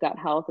terms of gut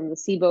health. And the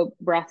SIBO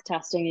breath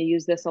testing, you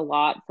use this a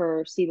lot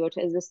for SIBO.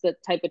 Is this the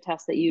type of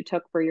test that you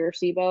took for your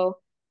SIBO?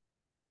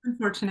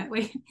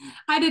 Unfortunately,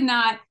 I did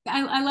not.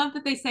 I love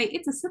that they say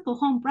it's a simple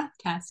home breath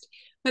test,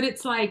 but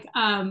it's like,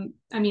 I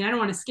mean, I don't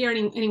want to scare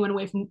anyone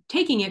away from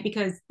taking it,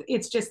 because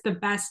it's just the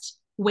best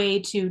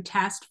way to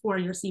test for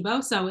your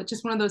SIBO. So it's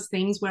just one of those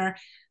things where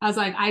I was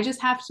like, I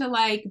just have to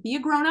like be a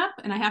grown up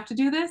and I have to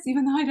do this,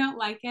 even though I don't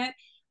like it.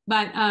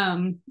 But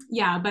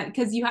yeah, but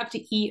because you have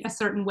to eat a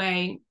certain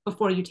way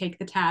before you take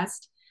the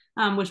test,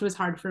 which was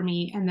hard for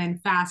me, and then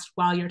fast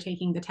while you're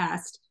taking the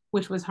test,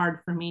 which was hard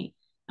for me.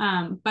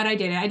 But I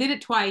did it. I did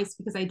it twice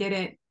because I did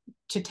it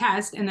to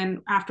test. And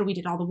then after we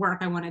did all the work,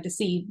 I wanted to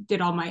see, did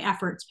all my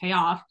efforts pay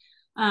off?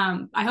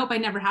 I hope I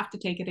never have to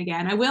take it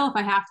again. I will if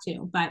I have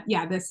to, but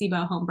yeah, the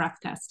SIBO home breath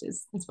test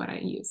is what I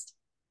used.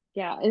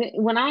 Yeah,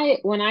 when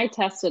I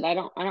tested, I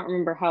don't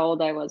remember how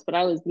old I was, but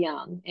I was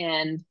young,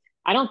 and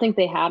I don't think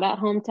they had at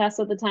home tests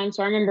at the time.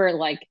 So I remember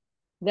like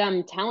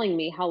them telling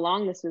me how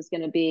long this was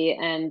going to be,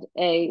 and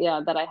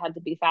yeah, that I had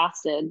to be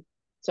fasted.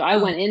 So I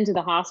Oh, went into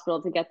the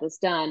hospital to get this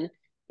done,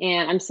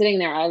 and I'm sitting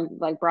there. I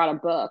like brought a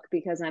book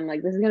because I'm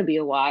like, this is going to be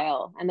a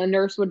while. And the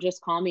nurse would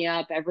just call me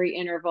up every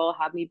interval,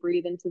 have me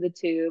breathe into the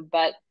tube,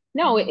 but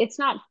no, mhm. it's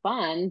not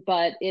fun,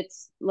 but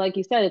it's like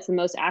you said, it's the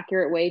most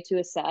accurate way to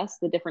assess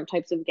the different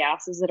types of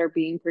gases that are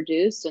being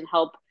produced and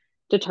help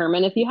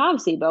determine if you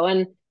have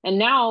SIBO. And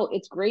now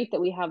it's great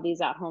that we have these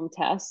at-home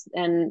tests.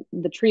 And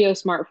the Trio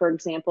Smart, for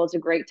example, is a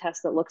great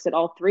test that looks at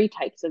all three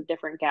types of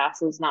different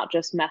gases, not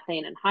just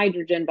methane and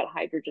hydrogen, but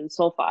hydrogen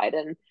sulfide.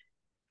 And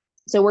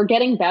so we're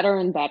getting better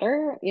and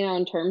better,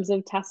 in terms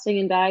of testing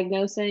and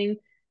diagnosing.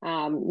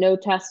 No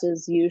test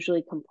is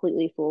usually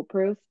completely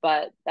foolproof,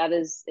 but that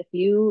is, if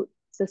you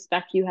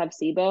suspect you have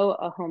SIBO,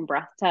 a home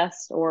breath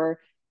test or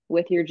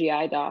with your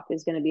GI doc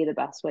is going to be the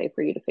best way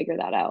for you to figure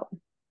that out.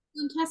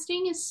 And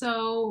testing is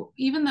so,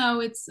 even though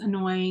it's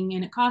annoying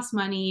and it costs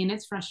money and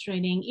it's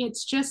frustrating,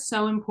 it's just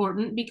so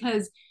important,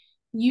 because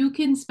you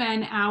can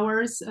spend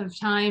hours of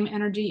time,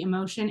 energy,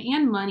 emotion,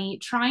 and money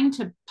trying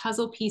to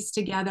puzzle piece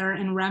together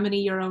and remedy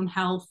your own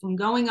health from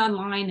going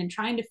online and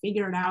trying to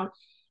figure it out.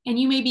 And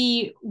you may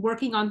be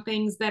working on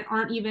things that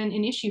aren't even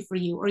an issue for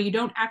you, or you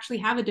don't actually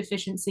have a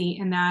deficiency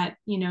in that,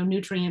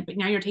 nutrient, but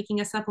now you're taking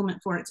a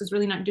supplement for it. So it's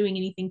really not doing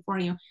anything for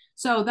you.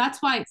 So that's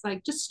why it's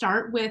like, just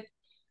start with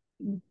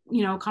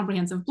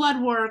comprehensive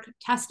blood work,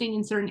 testing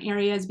in certain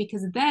areas,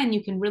 because then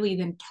you can really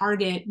then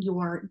target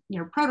your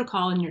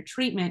protocol and your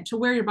treatment to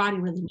where your body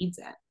really needs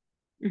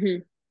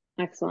it.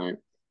 Excellent.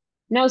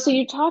 No, so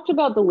you talked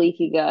about the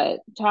leaky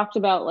gut, talked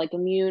about like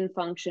immune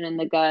function in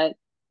the gut.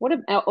 What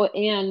about,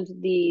 and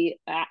the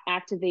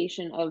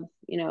activation of,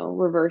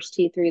 reverse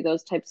T3,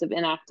 those types of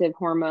inactive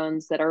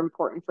hormones that are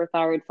important for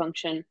thyroid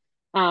function.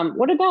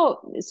 What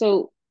about,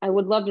 so I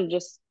would love to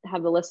just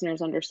have the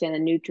listeners understand the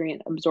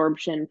nutrient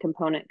absorption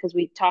component, because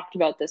we talked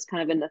about this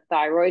kind of in the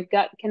thyroid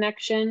gut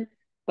connection,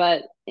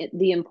 but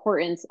the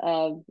importance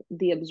of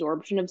the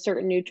absorption of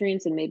certain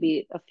nutrients and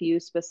maybe a few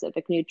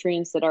specific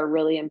nutrients that are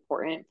really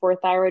important for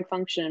thyroid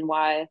function and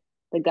why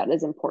the gut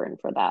is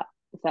important for that.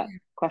 If that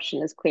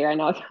question is clear, I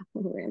know I've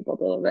rambled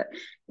a little bit.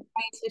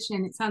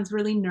 Dietitian, it sounds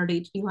really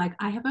nerdy to be like,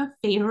 I have a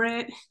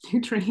favorite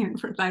nutrient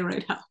for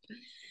thyroid health.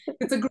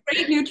 It's a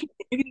great nutrient.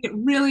 You're going to get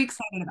really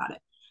excited about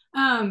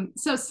it.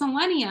 So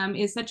selenium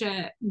is such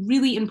a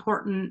really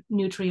important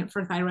nutrient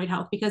for thyroid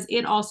health because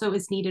it also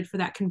is needed for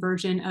that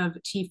conversion of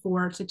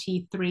T4 to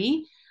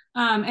T3.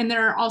 And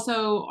there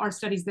also are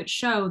studies that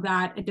show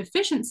that a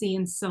deficiency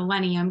in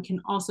selenium can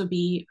also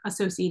be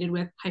associated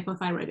with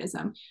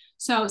hypothyroidism.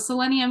 So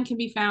selenium can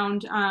be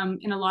found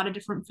in a lot of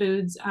different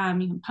foods,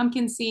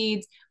 pumpkin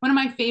seeds. One of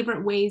my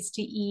favorite ways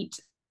to eat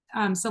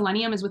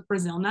selenium is with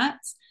Brazil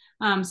nuts.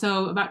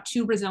 So about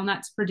 2 Brazil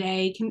nuts per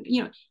day can,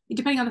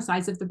 depending on the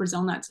size of the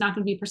Brazil nuts, not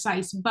going to be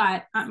precise,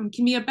 but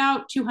can be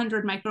about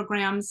 200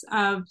 micrograms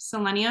of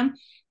selenium.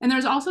 And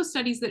there's also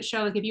studies that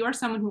show, like, if you are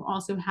someone who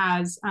also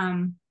has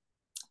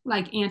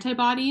like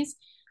antibodies,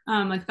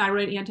 like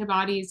thyroid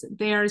antibodies,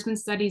 there's been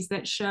studies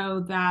that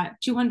show that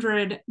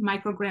 200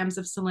 micrograms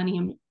of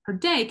selenium per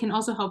day can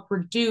also help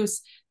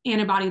reduce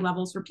antibody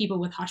levels for people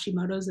with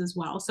Hashimoto's as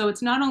well. So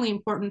it's not only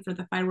important for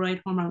the thyroid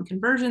hormone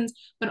conversions,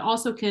 but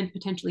also can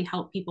potentially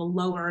help people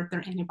lower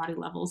their antibody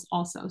levels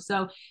also.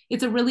 So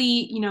it's a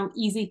really,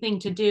 easy thing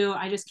to do.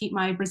 I just keep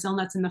my Brazil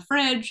nuts in the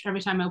fridge.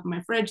 Every time I open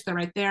my fridge, they're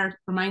right there. It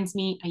reminds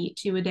me I eat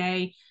 2 a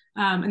day.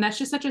 And that's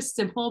just such a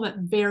simple but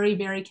very,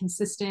 very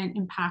consistent,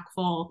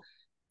 impactful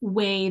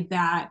way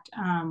that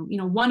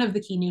one of the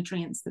key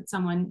nutrients that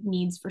someone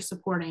needs for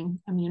supporting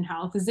immune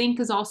health. Zinc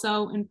is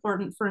also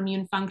important for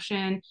immune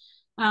function.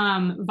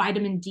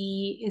 Vitamin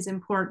D is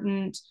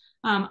important.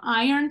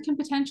 Iron can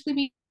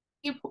potentially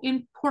be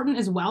important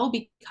as well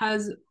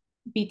because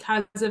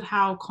of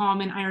how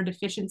common iron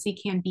deficiency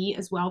can be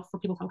as well for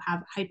people who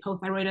have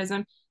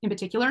hypothyroidism in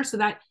particular. So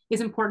that is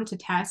important to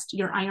test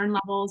your iron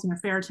levels and your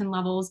ferritin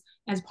levels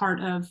as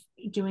part of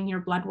doing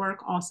your blood work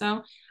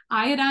also.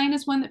 Iodine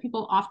is one that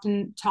people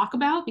often talk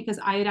about because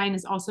iodine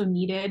is also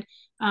needed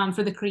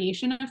for the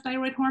creation of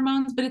thyroid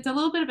hormones, but it's a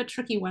little bit of a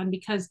tricky one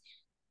because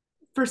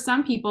for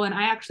some people, and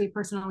I actually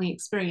personally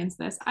experienced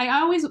this,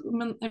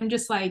 I'm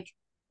just like,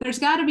 there's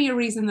got to be a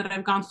reason that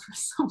I've gone through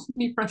so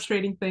many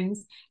frustrating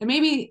things. And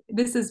maybe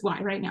this is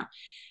why right now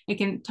I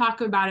can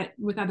talk about it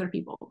with other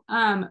people.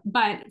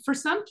 But for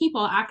some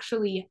people,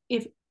 actually,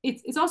 if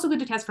it's also good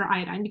to test for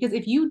iodine because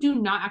if you do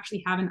not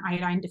actually have an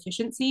iodine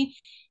deficiency,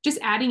 just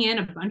adding in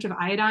a bunch of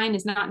iodine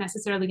is not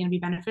necessarily going to be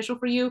beneficial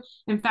for you.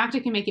 In fact,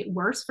 it can make it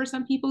worse for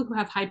some people who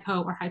have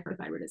hypo or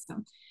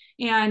hyperthyroidism.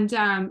 And,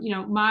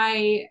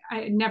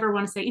 I never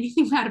want to say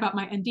anything bad about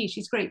my ND.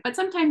 She's great. But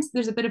sometimes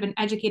there's a bit of an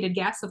educated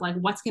guess of like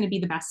what's going to be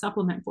the best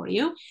supplement for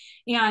you.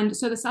 And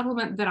so the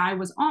supplement that I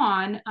was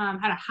on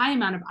had a high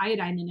amount of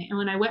iodine in it. And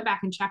when I went back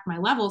and checked my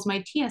levels,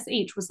 my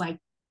TSH was like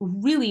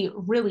really,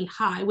 really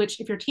high, which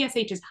if your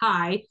TSH is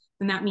high,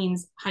 then that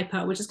means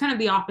hypo, which is kind of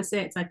the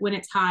opposite. It's like when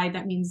it's high,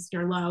 that means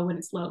you're low. When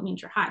it's low, it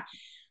means you're high,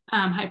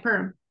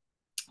 hyper.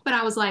 But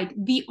I was like,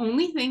 the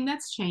only thing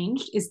that's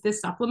changed is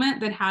this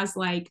supplement that has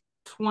like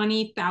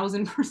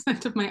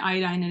 20,000% of my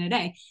iodine in a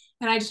day.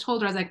 And I just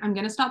told her, I was like, I'm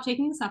going to stop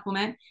taking the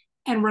supplement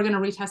and we're going to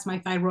retest my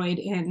thyroid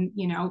in,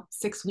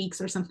 6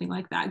 weeks or something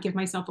like that. Give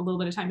myself a little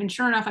bit of time. And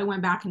sure enough, I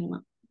went back and it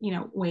went,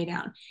 way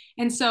down.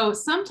 And so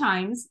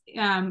sometimes,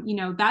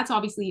 that's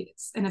obviously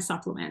in a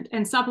supplement,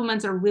 and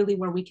supplements are really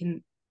where we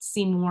can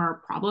see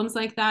more problems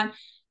like that.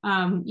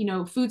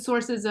 Food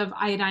sources of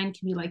iodine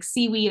can be like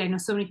seaweed. I know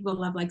so many people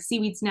love like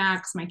seaweed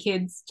snacks. My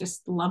kids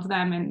just love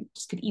them and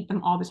just could eat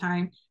them all the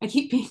time. I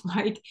keep being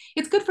like,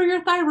 it's good for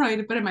your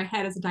thyroid, but in my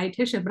head as a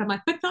dietitian, but I'm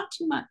like, but not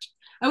too much.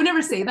 I would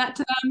never say that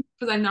to them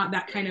because I'm not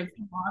that kind of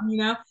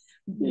mom,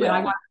 but I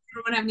want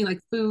everyone to have any like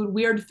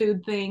weird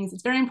food things.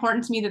 It's very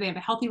important to me that they have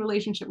a healthy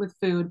relationship with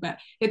food, but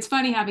it's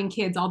funny having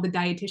kids, all the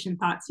dietitian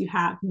thoughts you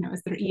have,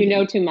 as they're eating. We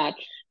know too much.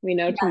 We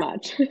know too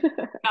much.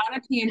 On a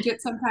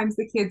tangent, sometimes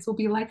the kids will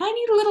be like, I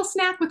need a little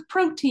snack with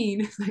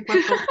protein. It's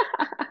like,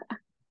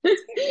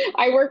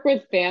 I work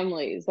with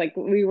families. Like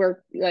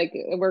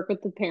I work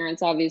with the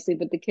parents, obviously,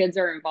 but the kids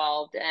are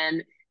involved.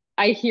 And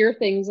I hear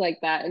things like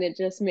that. And it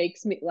just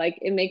makes me like,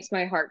 it makes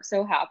my heart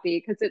so happy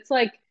because it's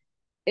like,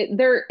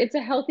 it's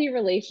a healthy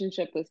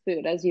relationship with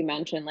food, as you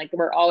mentioned. Like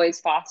we're always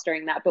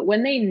fostering that. But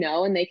when they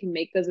know and they can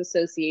make those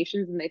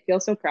associations and they feel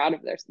so proud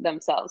of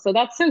themselves. So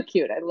that's so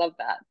cute. I love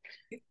that.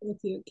 So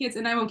cute. Kids,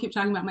 and I won't keep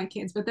talking about my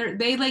kids, but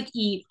they like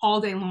eat all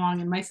day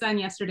long. And my son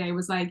yesterday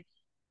was like,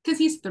 because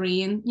he's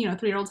 3, and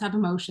 3-year-olds have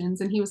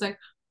emotions, and he was like,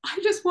 I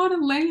just want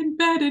to lay in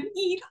bed and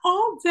eat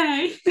all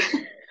day.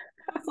 I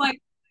was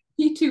like,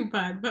 me too,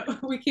 bud,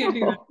 but we can't do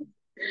that. Oh,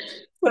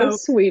 what a So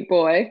sweet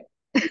boy.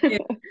 yeah,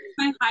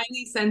 my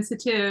highly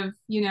sensitive,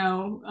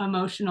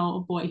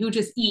 emotional boy who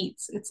just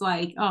eats. It's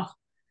like, oh,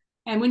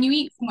 and when you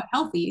eat somewhat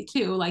healthy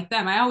too, like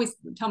them, I always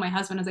tell my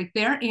husband, I was like,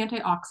 their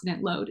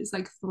antioxidant load is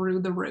like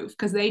through the roof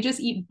because they just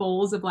eat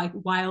bowls of like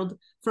wild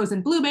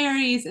frozen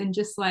blueberries and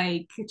just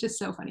like, it's just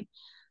so funny.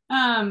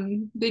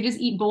 They just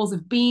eat bowls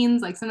of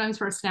beans. Like sometimes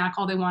for a snack,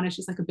 all they want is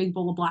just like a big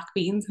bowl of black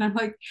beans. And I'm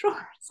like,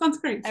 sure, sounds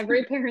great.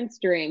 Every parent's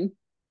dream.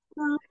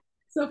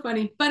 So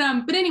funny. But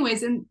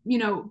anyways, and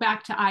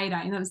back to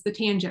iodine. That was the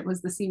tangent,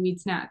 was the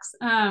seaweed snacks.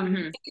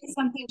 Hmm. It's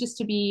something just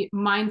to be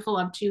mindful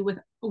of too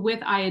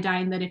with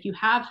iodine, that if you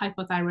have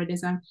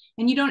hypothyroidism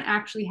and you don't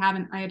actually have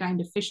an iodine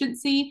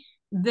deficiency,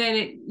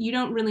 then you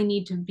don't really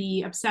need to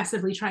be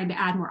obsessively trying to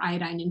add more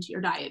iodine into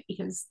your diet,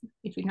 because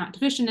if you're not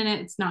deficient in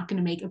it, it's not going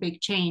to make a big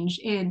change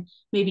in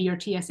maybe your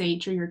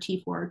TSH or your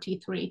T4 or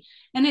T3.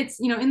 And it's,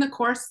 in the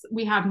course,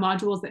 we have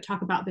modules that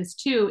talk about this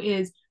too,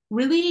 is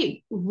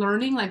really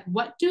learning like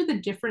what do the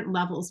different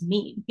levels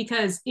mean,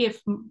 because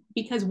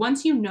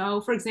once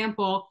for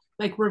example,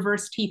 like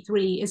reverse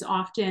T3 is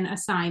often a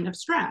sign of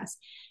stress,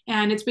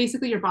 and it's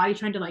basically your body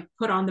trying to like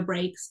put on the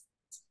brakes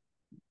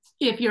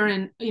if you're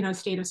in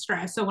state of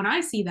stress. So when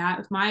I see that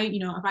with my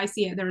if I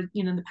see it there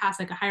in the past,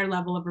 like a higher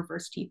level of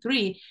reverse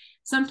T3,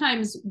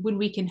 sometimes when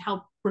we can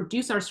help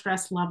reduce our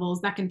stress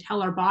levels, that can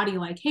tell our body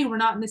like, hey, we're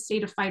not in this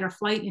state of fight or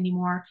flight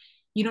anymore.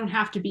 You don't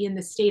have to be in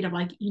this state of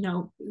like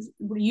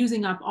we're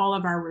using up all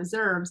of our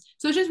reserves.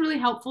 So it's just really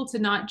helpful to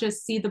not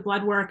just see the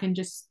blood work and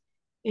just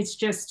it's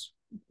just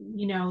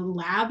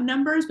lab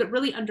numbers, but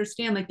really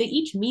understand like they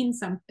each mean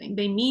something.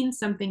 They mean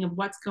something of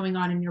what's going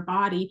on in your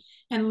body,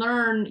 and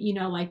learn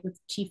like with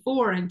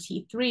T4 and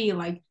T3,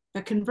 like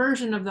the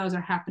conversion of those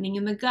are happening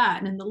in the gut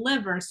and in the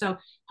liver. So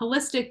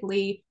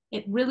holistically,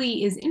 it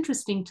really is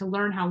interesting to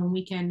learn how, when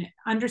we can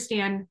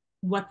understand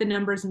what the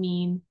numbers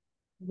mean,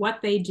 what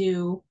they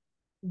do,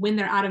 when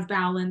they're out of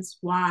balance,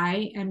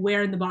 why, and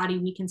where in the body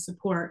we can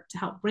support to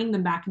help bring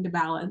them back into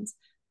balance.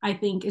 I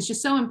think it's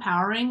just so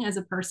empowering as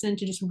a person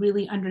to just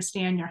really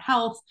understand your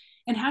health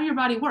and how your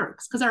body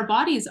works, because our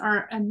bodies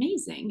are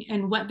amazing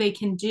and what they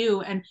can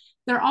do. And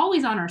they're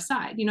always on our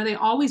side. They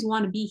always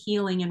want to be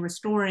healing and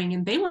restoring,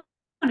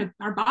 and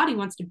our body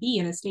wants to be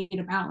in a state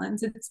of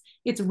balance.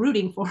 It's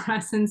rooting for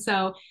us. And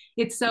so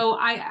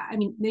I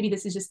mean, maybe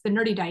this is just the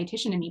nerdy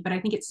dietitian in me, but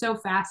I think it's so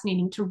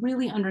fascinating to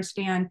really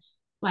understand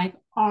like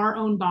our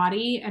own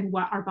body and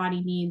what our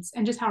body needs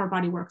and just how our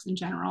body works in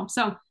general.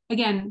 So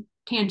again,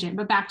 tangent,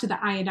 but back to the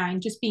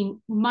iodine, just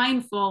being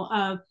mindful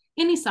of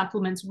any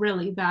supplements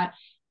really that,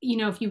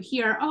 if you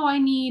hear, oh, I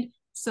need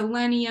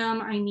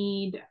selenium, I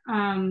need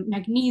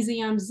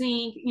magnesium,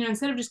 zinc,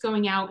 instead of just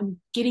going out and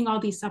getting all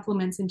these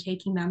supplements and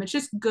taking them, it's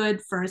just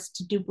good first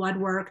to do blood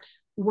work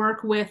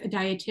with a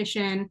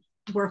dietitian,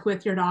 work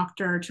with your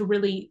doctor to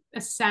really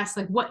assess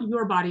like what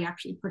your body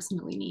actually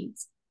personally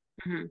needs.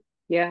 Hmm.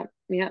 Yeah,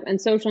 yeah. And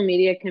social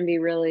media can be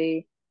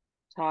really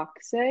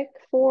toxic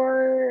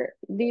for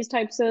this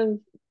type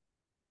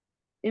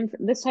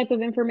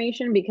of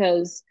information,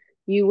 because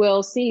you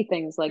will see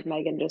things like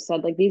Megan just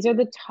said, like these are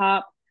the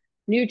top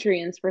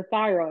nutrients for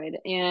thyroid.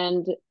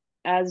 And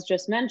as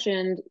just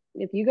mentioned,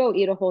 if you go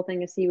eat a whole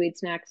thing of seaweed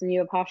snacks and you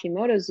have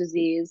Hashimoto's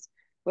disease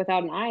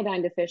without an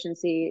iodine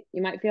deficiency,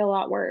 you might feel a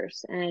lot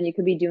worse and you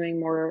could be doing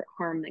more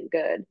harm than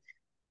good.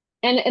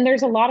 And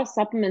there's a lot of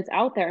supplements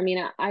out there. I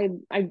mean,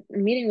 I'm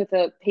meeting with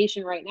a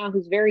patient right now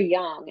who's very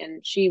young,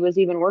 and she was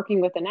even working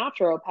with a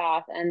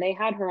naturopath, and they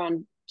had her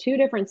on two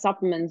different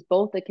supplements,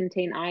 both that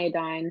contain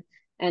iodine,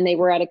 and they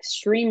were at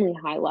extremely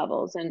high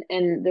levels.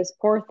 And this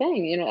poor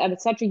thing,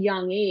 at such a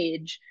young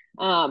age.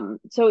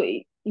 So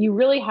you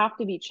really have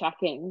to be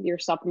checking your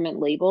supplement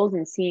labels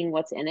and seeing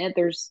what's in it.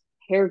 There's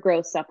hair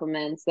growth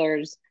supplements,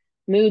 there's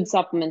mood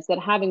supplements that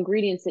have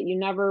ingredients that you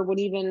never would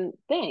even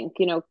think,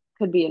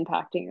 could be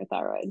impacting your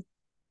thyroid.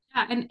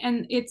 Yeah,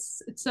 and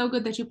it's so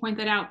good that you point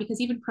that out, because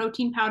even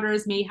protein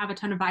powders may have a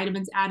ton of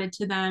vitamins added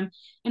to them,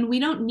 and we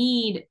don't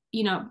need,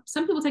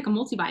 some people take a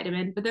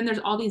multivitamin, but then there's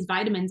all these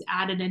vitamins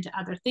added into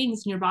other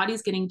things, and your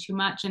body's getting too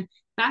much. And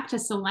back to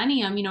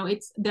selenium,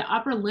 it's the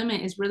upper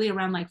limit is really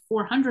around like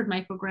 400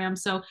 micrograms.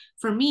 So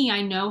for me,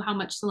 I know how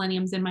much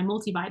selenium's in my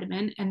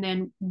multivitamin, and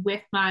then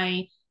with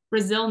my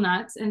Brazil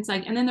nuts. And it's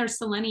like, and then there's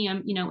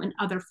selenium, in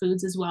other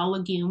foods as well,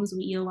 legumes.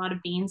 We eat a lot of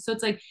beans. So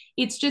it's like,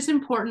 it's just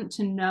important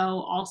to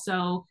know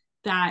also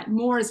that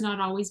more is not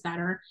always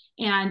better.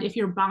 And if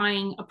you're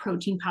buying a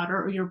protein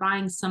powder or you're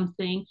buying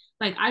something,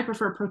 like I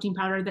prefer protein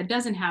powder that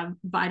doesn't have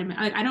vitamin.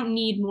 I don't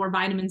need more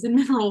vitamins and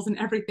minerals in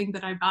everything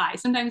that I buy.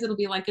 Sometimes it'll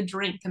be like a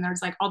drink and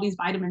there's like all these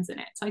vitamins in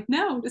it. It's like,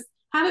 no, just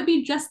have it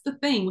be just the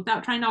thing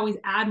without trying to always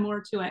add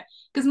more to it.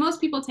 Because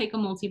most people take a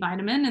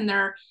multivitamin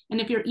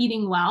and if you're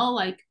eating well,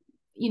 like,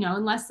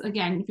 unless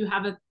again, if you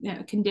have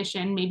a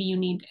condition, maybe you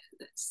need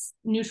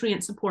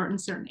nutrient support in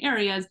certain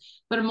areas,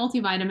 but a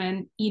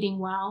multivitamin eating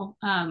well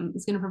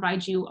is going to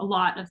provide you a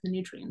lot of the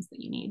nutrients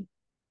that you need.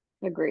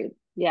 Agreed.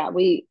 Yeah,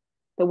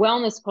 the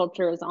wellness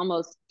culture is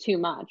almost too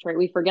much, right?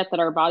 We forget that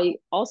our body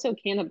also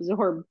can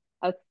absorb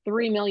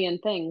 3 million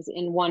things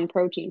in one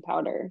protein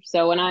powder.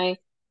 So when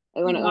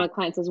a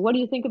client says, "What do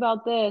you think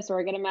about this?" or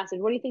I get a message,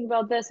 "What do you think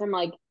about this?" I'm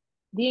like,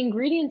 the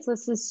ingredients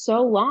list is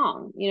so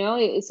long,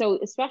 so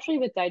especially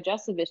with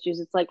digestive issues,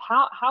 it's like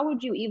how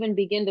would you even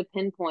begin to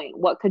pinpoint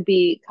what could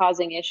be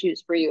causing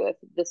issues for you if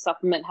the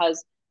supplement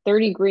has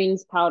 30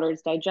 greens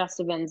powders,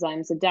 digestive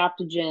enzymes,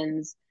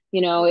 adaptogens,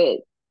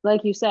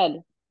 like you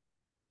said,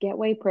 get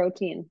whey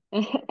protein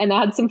and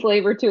add some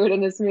flavor to it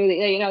in a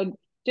smoothie.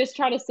 Just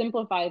try to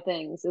simplify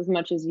things as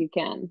much as you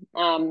can.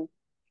 So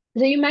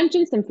you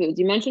mentioned some foods.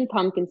 You mentioned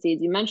pumpkin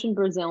seeds. You mentioned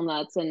Brazil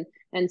nuts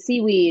and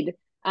seaweed.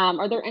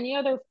 Are there any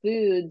other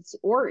foods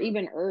or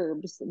even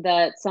herbs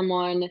that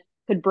someone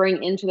could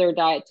bring into their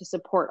diet to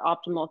support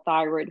optimal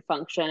thyroid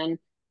function?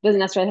 Doesn't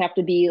necessarily have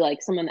to be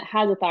like someone that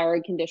has a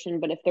thyroid condition,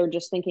 but if they're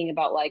just thinking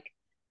about like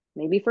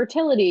maybe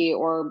fertility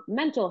or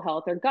mental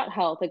health or gut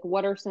health, like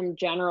what are some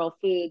general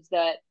foods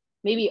that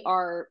maybe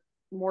are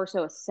more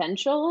so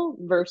essential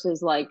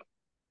versus like,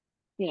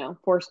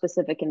 for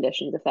specific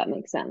conditions, if that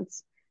makes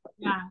sense.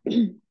 Yeah.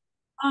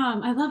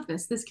 I love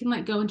this. This can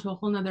like go into a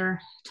whole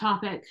nother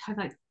topic. I have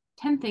like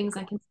 10 things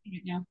I can say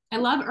right now. I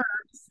love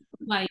herbs.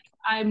 Like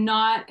I'm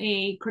not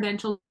a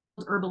credentialed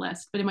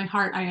herbalist, but in my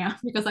heart I am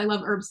because I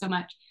love herbs so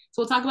much.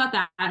 So we'll talk about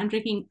that. I'm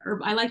drinking herb.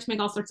 I like to make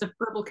all sorts of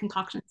herbal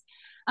concoctions.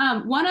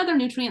 One other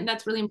nutrient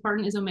that's really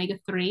important is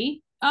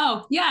omega-3.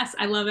 Oh, yes,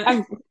 I love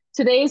it.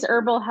 Today's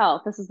Herbal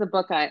Health. This is the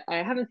book I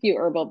have a few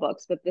herbal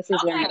books, but this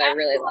is one that I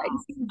really like.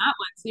 That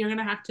one. So you're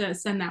gonna have to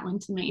send that one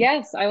to me.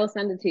 Yes, I will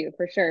send it to you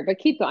for sure. But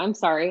keep going. I'm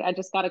sorry. I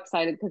just got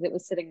excited because it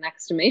was sitting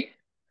next to me.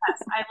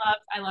 Yes,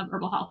 I love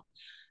herbal health.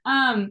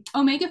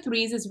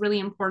 Omega-3s is really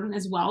important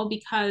as well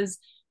because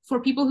for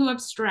people who have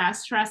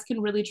stress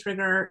can really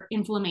trigger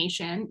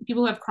inflammation.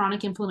 People who have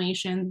chronic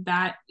inflammation,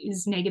 that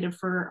is negative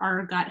for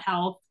our gut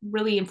health.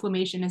 Really,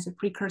 inflammation is a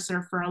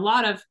precursor for a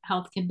lot of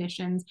health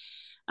conditions.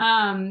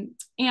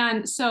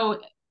 And so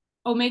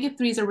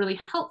omega-3s are really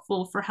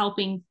helpful for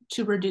helping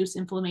to reduce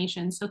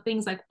inflammation. So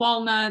things like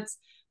walnuts,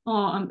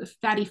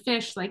 fatty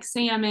fish like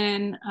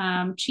salmon,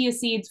 chia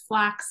seeds,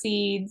 flax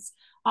seeds,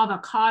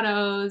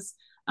 avocados,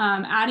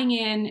 adding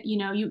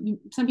in,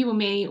 some people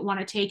may want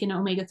to take an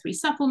omega-3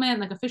 supplement,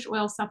 like a fish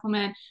oil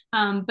supplement,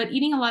 but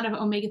eating a lot of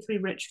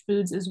omega-3 rich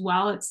foods as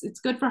well. It's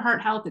good for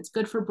heart health, it's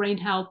good for brain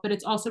health, but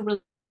it's also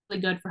really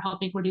good for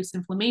helping reduce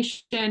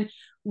inflammation,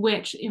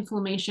 which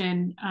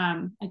inflammation,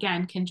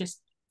 again, can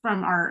just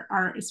from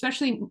our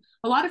especially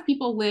a lot of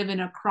people live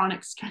in a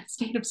chronic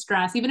state of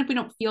stress, even if we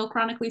don't feel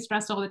chronically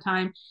stressed all the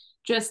time,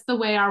 just the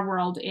way our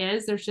world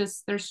is,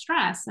 there's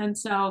stress. And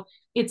so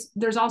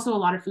there's also a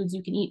lot of foods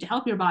you can eat to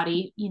help your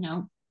body,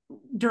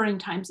 during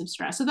times of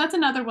stress. So that's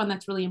another one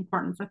that's really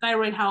important for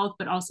thyroid health,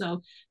 but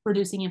also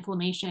reducing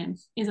inflammation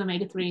is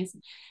omega-3s.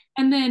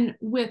 And then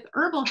with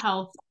herbal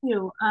health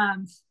too,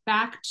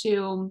 back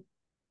to,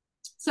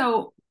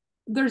 so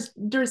there's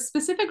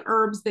specific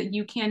herbs that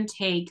you can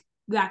take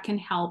that can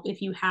help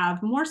if you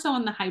have more so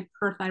on the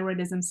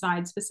hyperthyroidism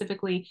side,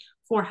 specifically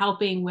for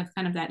helping with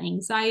kind of that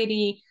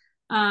anxiety.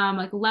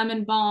 Like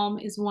lemon balm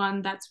is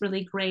one that's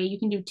really great. You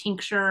can do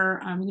tincture,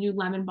 you can do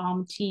lemon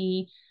balm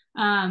tea.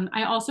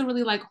 I also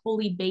really like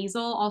holy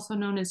basil, also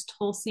known as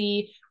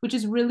tulsi, which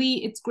is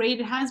it's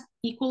great. It has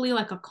equally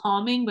like a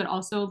calming, but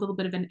also a little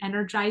bit of an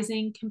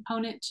energizing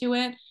component to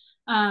it.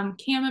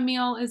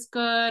 Chamomile is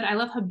good. I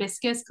love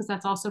hibiscus because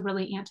that's also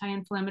really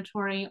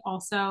anti-inflammatory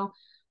also.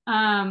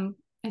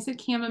 I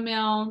said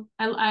chamomile.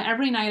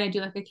 Every night I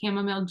do like a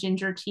chamomile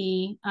ginger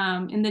tea.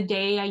 In the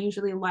day, I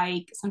usually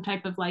like some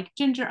type of like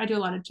ginger. I do a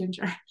lot of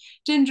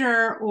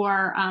ginger,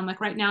 or like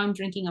right now I'm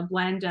drinking a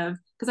blend of,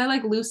 because I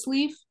like loose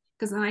leaf,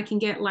 because then I can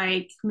get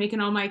like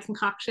making all my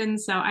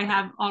concoctions. So I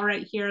have all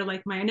right here,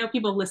 like I know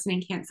people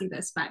listening can't see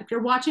this, but if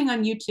you're watching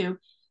on YouTube,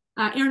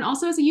 Erin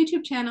also has a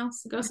YouTube channel,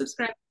 so go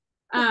subscribe.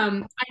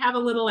 I have a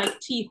little like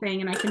tea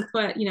thing and I can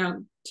put,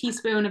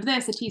 teaspoon of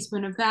this, a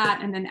teaspoon of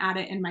that, and then add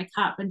it in my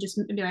cup and just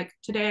be like,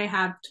 today I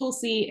have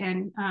tulsi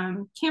and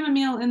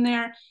chamomile in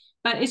there.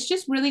 But it's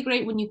just really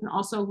great when you can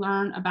also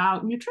learn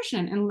about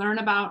nutrition and learn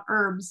about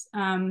herbs.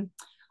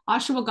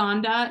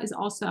 Ashwagandha is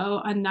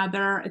also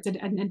it's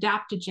an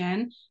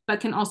adaptogen, but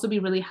can also be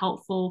really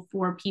helpful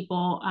for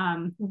people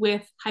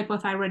with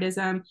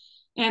hypothyroidism.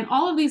 And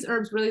all of these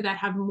herbs really that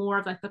have more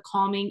of like the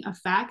calming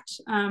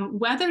effect,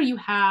 whether you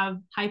have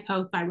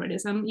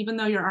hypothyroidism, even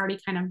though you're already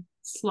kind of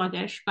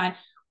sluggish, but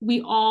we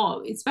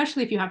all,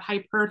 especially if you have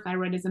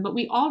hyperthyroidism, but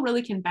we all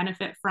really can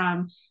benefit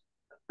from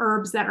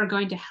herbs that are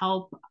going to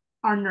help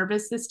our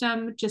nervous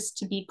system just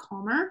to be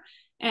calmer.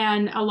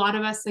 And a lot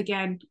of us,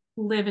 again,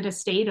 live in a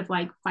state of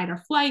like fight or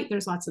flight.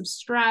 There's lots of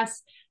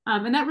stress.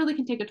 And that really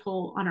can take a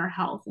toll on our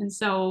health. And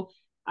so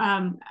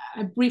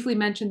I briefly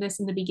mentioned this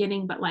in the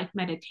beginning, but like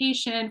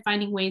meditation,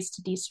 finding ways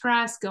to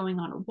de-stress, going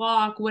on a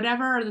walk,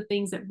 whatever are the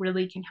things that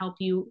really can help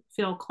you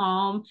feel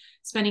calm,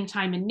 spending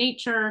time in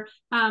nature.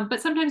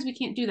 But sometimes we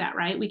can't do that,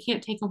 right? We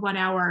can't take a 1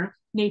 hour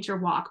nature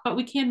walk, but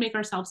we can make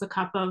ourselves a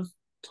cup of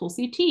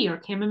Tulsi tea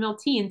or chamomile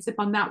tea and sip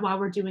on that while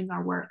we're doing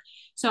our work.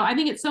 So I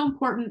think it's so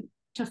important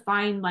to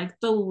find like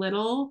the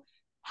little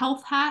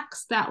health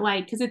hacks that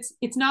like, because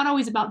it's not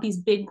always about these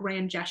big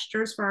grand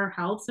gestures for our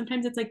health.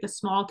 Sometimes it's like the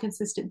small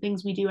consistent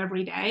things we do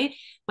every day.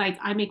 Like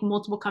I make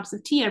multiple cups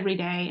of tea every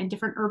day and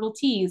different herbal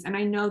teas, and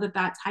I know that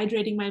that's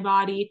hydrating my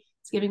body,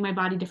 it's giving my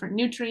body different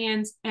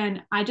nutrients,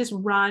 and I just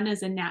run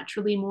as a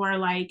naturally more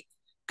like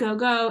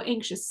go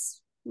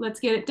anxious, let's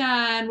get it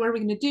done, what are we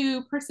going to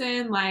do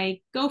person,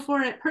 like go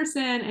for it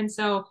person. And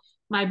so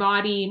my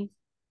body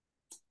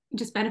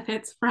just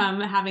benefits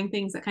from having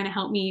things that kind of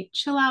help me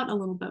chill out a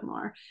little bit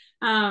more.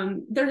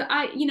 And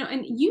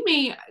you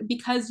may,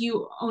 because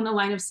you own a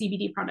line of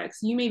CBD products,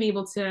 you may be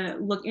able to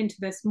look into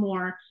this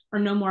more or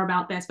know more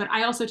about this, but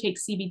I also take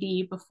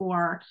CBD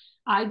before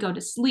I go to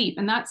sleep.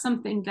 And that's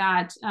something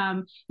that,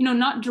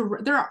 not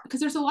there are, because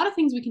there's a lot of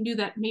things we can do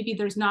that maybe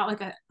there's not like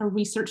a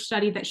research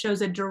study that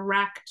shows a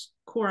direct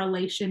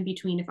correlation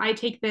between if I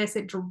take this,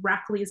 it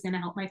directly is going to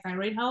help my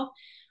thyroid health.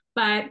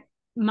 But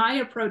my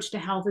approach to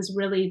health is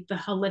really the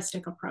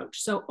holistic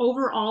approach. So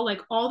overall,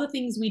 like all the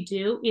things we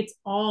do, it's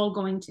all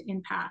going to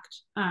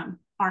impact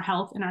our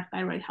health and our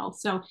thyroid health.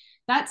 So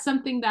that's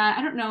something that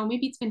I don't know,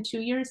 maybe it's been 2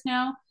 years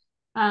now.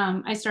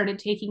 I started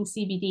taking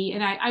CBD,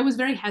 and I was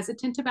very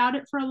hesitant about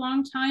it for a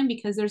long time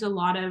because there's a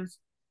lot of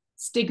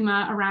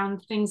stigma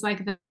around things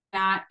like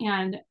that.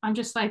 And I'm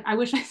just like, I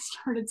wish I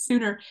started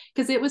sooner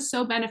because it was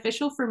so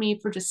beneficial for me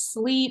for just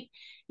sleep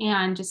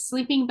and just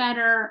sleeping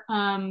better.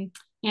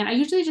 And I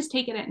usually just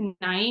take it at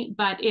night.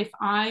 But if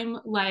I'm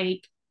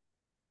like,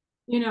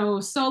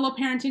 solo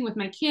parenting with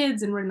my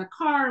kids and we're in the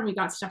car and we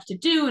got stuff to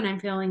do and I'm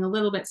feeling a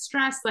little bit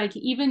stressed, like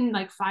even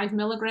like 5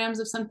 milligrams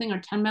of something or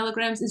 10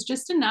 milligrams is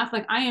just enough.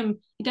 Like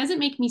it doesn't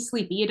make me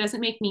sleepy. It doesn't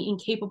make me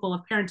incapable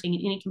of parenting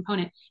in any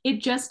component.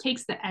 It just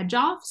takes the edge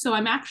off. So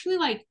I'm actually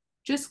like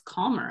just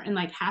calmer and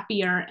like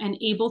happier and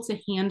able to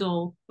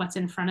handle what's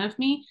in front of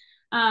me.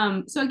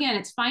 So again,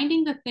 it's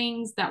finding the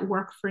things that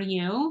work for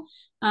you,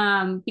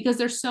 because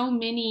there's so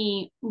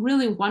many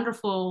really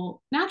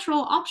wonderful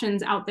natural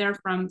options out there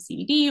from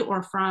CBD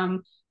or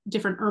from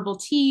different herbal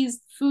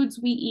teas, foods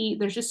we eat.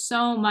 There's just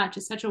so much.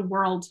 It's such a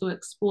world to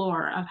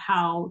explore of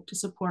how to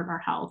support our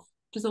health.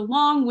 Just a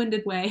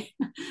long-winded way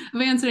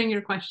of answering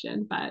your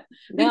question, but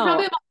we could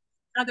probably No,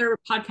 have another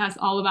podcast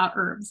all about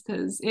herbs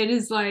because it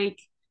is like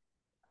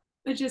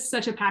it's just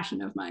such a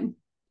passion of mine.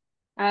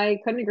 I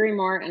couldn't agree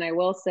more. And I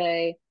will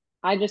say,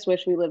 I just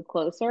wish we lived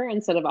closer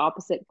instead of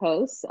opposite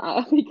coasts,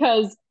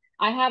 because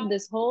I have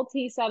this whole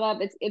tea set up.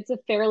 It's a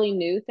fairly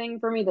new thing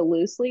for me, the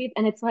loose leaf,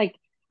 and it's like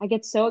I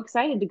get so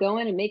excited to go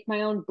in and make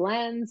my own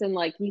blends, and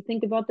like you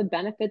think about the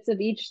benefits of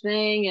each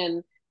thing,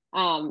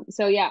 and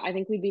so yeah, I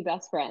think we'd be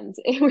best friends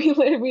if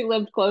we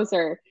lived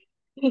closer.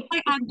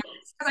 I had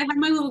because I had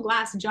my little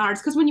glass jars.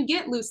 Because when you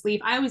get loose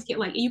leaf, I always get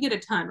like you get a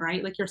ton,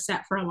 right? Like you're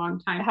set for a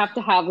long I time. have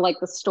to have like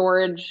the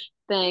storage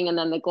thing and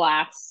then the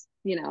glass,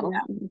 Yeah,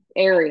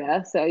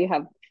 area. So you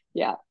have,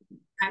 yeah.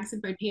 bags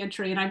in my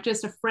pantry, and I'm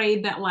just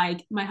afraid that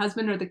like my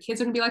husband or the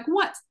kids are gonna be like,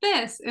 "What's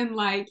this?" And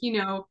like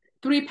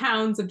 3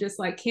 pounds of just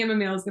like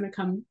chamomile is gonna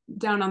come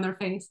down on their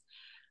face.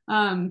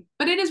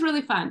 But it is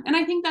really fun, and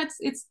I think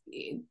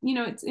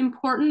it's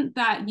important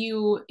that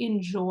you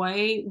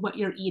enjoy what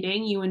you're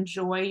eating, you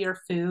enjoy your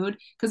food,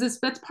 because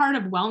that's part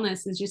of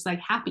wellness is just like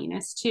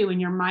happiness too,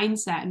 and your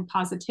mindset and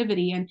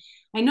positivity. And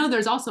I know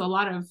there's also a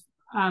lot of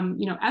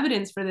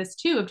evidence for this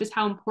too of just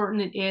how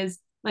important it is,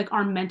 like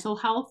our mental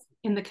health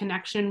in the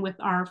connection with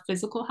our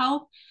physical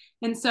health.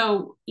 And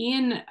so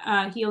in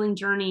a healing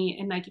journey,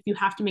 and like if you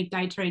have to make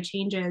dietary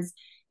changes,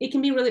 it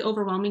can be really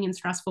overwhelming and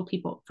stressful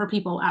for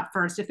people at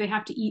first if they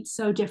have to eat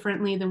so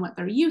differently than what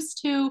they're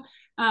used to.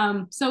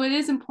 So it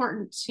is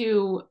important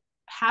to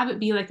have it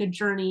be like a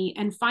journey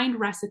and find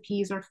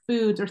recipes or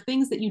foods or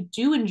things that you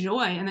do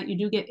enjoy and that you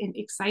do get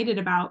excited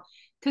about,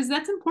 because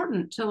that's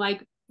important to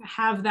like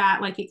have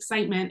that like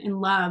excitement and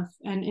love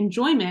and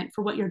enjoyment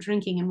for what you're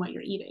drinking and what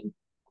you're eating.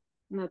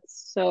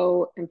 That's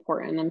so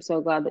important. I'm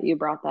so glad that you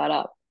brought that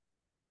up.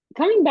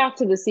 Coming back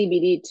to the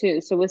CBD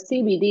too. So with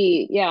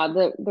CBD, yeah,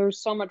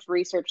 there's so much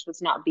research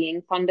that's not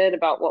being funded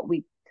about what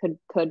we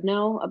could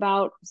know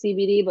about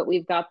CBD, but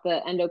we've got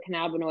the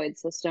endocannabinoid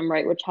system,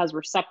 right, which has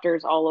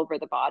receptors all over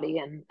the body,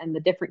 and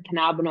the different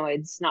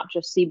cannabinoids, not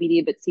just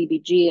CBD, but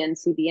CBG and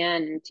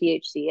CBN and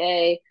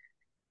THCA,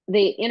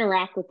 they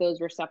interact with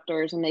those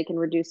receptors and they can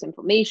reduce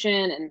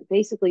inflammation and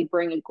basically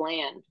bring a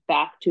gland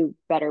back to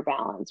better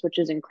balance, which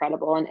is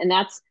incredible. And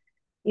that's,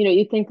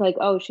 you think like,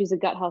 oh, she's a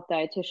gut health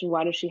dietitian.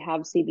 Why does she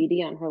have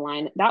CBD on her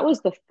line? That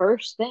was the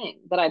first thing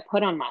that I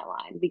put on my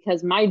line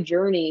because my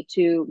journey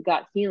to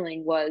gut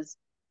healing was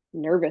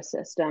nervous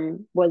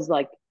system was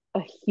like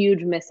a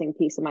huge missing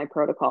piece of my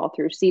protocol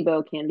through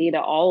SIBO,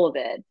 Candida, all of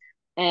it.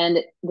 And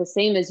the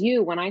same as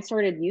you, when I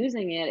started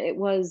using it, it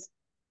was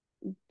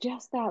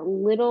just that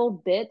little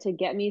bit to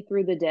get me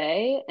through the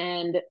day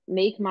and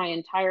make my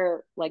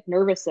entire like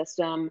nervous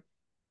system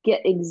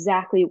get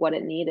exactly what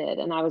it needed.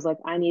 And I was like,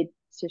 I need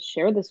to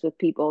share this with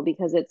people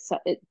because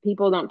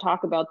people don't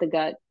talk about the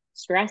gut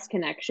stress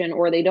connection,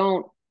 or they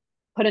don't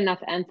put enough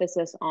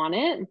emphasis on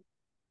it.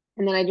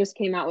 And then I just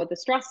came out with a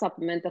stress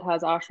supplement that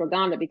has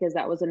ashwagandha because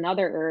that was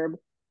another herb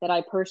that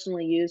I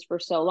personally used for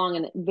so long,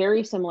 and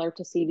very similar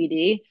to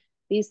CBD.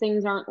 These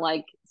things aren't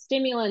like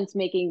stimulants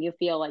making you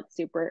feel like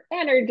super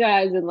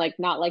energized and like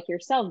not like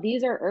yourself.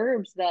 These are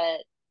herbs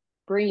that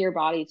bring your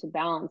body to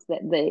balance,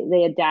 that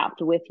they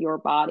adapt with your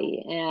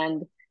body.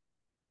 And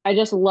I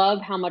just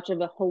love how much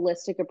of a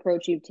holistic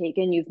approach you've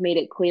taken. You've made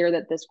it clear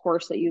that this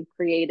course that you've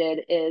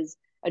created is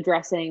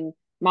addressing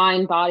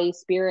mind, body,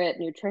 spirit,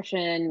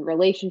 nutrition,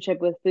 relationship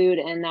with food,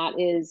 and that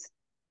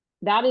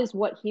is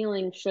what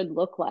healing should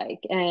look like.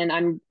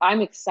 And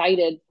I'm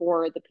excited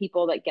for the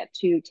people that get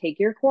to take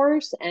your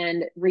course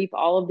and reap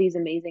all of these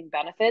amazing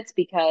benefits,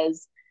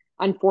 because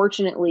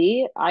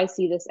unfortunately, I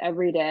see this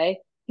every day.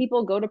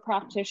 People go to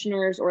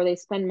practitioners or they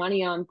spend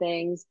money on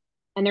things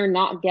and they're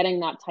not getting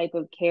that type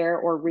of care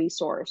or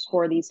resource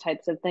for these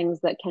types of things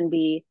that can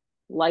be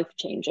life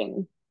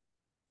changing.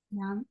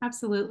 Yeah,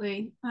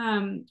 absolutely.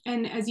 And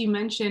as you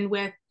mentioned,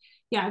 with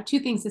yeah, two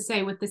things to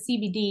say with the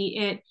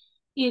CBD,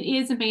 it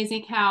is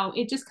amazing how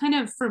it just kind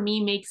of for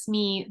me makes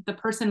me the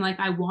person like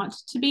I want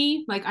to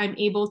be. Like I'm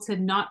able to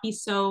not be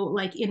so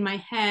like in my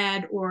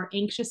head or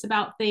anxious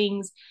about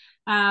things,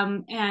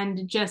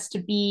 and just to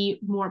be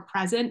more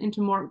present and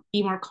to more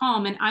be more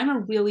calm. And I'm a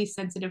really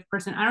sensitive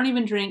person. I don't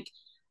even drink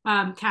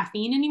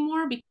caffeine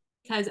anymore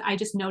because I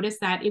just noticed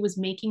that it was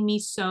making me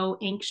so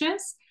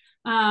anxious.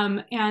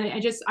 And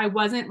I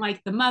wasn't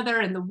like the mother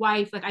and the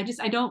wife. Like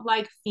I don't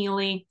like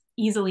feeling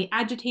easily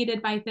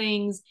agitated by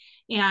things.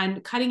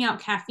 And cutting out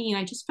caffeine,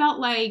 I just felt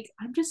like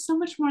I'm just so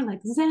much more like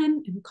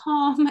zen and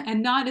calm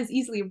and not as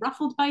easily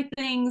ruffled by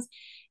things.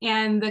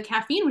 And the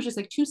caffeine was just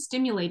like too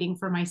stimulating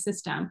for my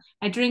system.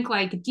 I drink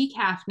like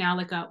decaf now,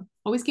 like a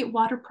always get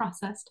water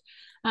processed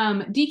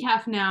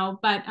decaf now,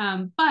 but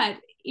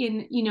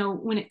in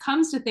when it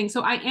comes to things,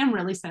 so I am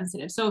really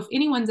sensitive. So if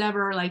anyone's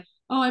ever like,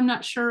 oh, I'm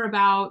not sure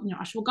about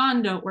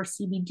ashwagandha or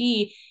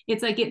CBD,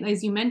 it's like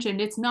as you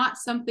mentioned, it's not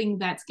something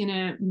that's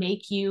gonna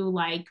make you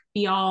like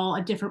be all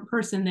a different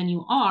person than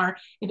you are.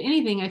 If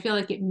anything, I feel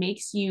like it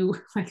makes you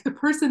like the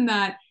person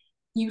that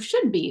you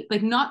should be,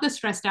 like not the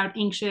stressed out,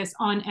 anxious,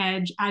 on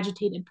edge,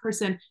 agitated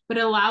person, but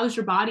it allows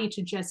your body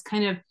to just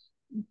kind of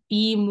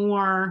be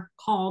more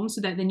calm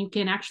so that then you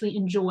can actually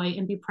enjoy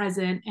and be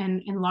present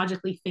and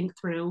logically think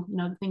through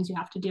the things you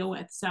have to deal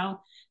with. So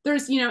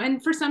there's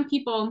and for some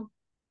people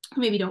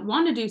who maybe don't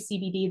want to do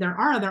CBD, there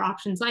are other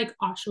options like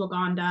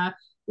ashwagandha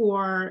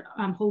or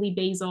holy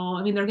basil.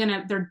 I mean,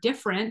 they're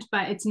different,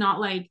 but it's not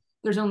like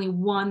there's only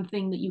one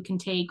thing that you can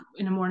take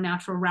in a more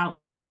natural route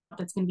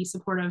that's going to be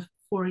supportive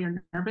for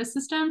your nervous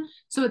system.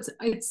 So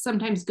it's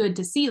sometimes good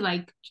to see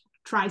like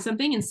try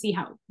something and see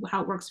how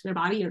it works for your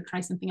body, or try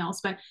something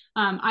else. But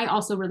I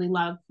also really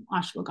love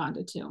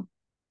ashwagandha too.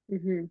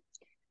 Mm-hmm.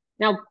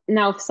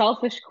 Now,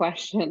 selfish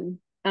question,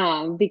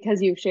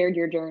 because you've shared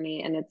your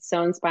journey and it's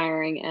so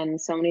inspiring and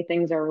so many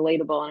things are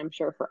relatable, and I'm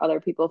sure for other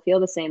people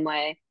feel the same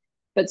way.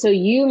 But so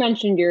you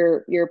mentioned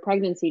your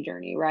pregnancy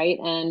journey, right?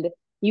 And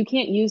you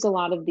can't use a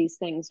lot of these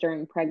things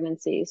during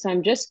pregnancy. So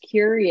I'm just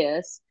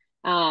curious,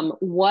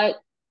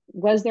 what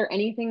was there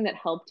anything that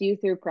helped you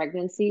through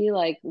pregnancy,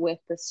 like with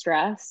the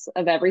stress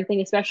of everything,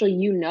 especially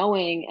you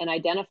knowing and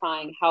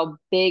identifying how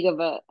big of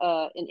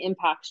an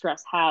impact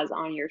stress has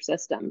on your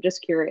system?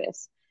 Just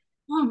curious.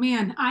 Oh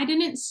man, I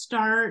didn't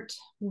start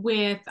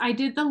with, I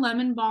did the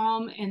lemon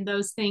balm and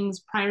those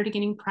things prior to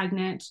getting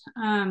pregnant.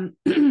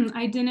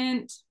 I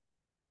didn't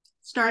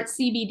start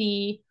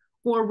CBD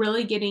or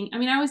really getting, I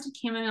mean, I always did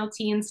chamomile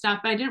tea and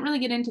stuff, but I didn't really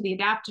get into the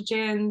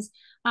adaptogens.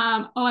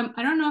 I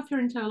don't know if you're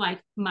into like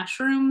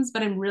mushrooms,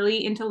 but I'm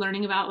really into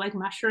learning about like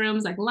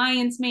mushrooms, like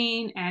lion's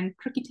mane and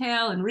crooked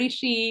tail and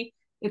reishi.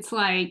 It's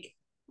like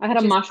I had a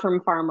just,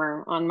 mushroom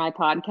farmer on my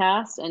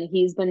podcast, and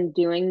he's been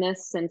doing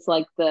this since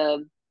like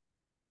the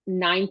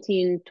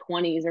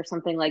 1920s or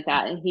something like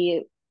that. And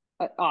he,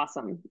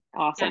 awesome,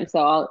 yeah. awesome.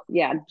 So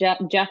yeah,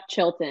 Jeff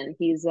Chilton.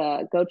 He's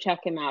go check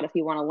him out if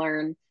you want to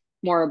learn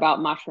more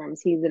about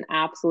mushrooms. He's an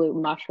absolute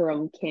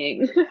mushroom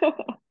king.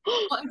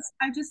 Well,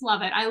 I just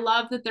love it. I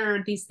love that there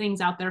are these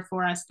things out there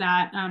for us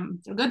that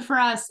they're good for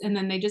us, and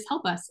then they just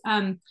help us.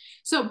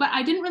 But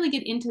I didn't really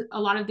get into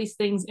a lot of these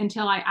things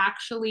until I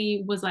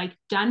actually was like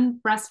done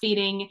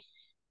breastfeeding,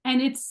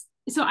 and it's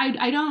so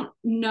I don't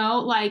know,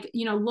 like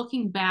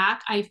looking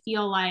back, I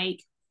feel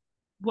like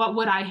what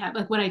would I have,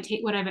 like would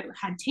I have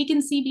had taken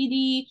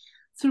CBD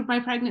through my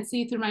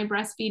pregnancy, through my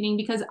breastfeeding,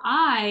 because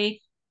I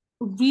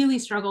really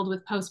struggled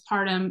with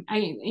postpartum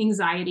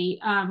anxiety,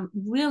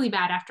 really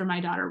bad after my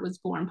daughter was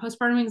born.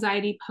 Postpartum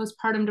anxiety,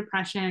 postpartum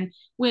depression,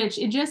 which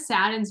it just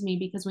saddens me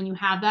because when you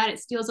have that, it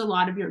steals a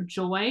lot of your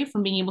joy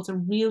from being able to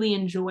really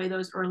enjoy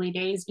those early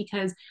days,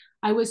 because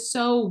I was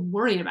so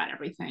worried about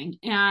everything.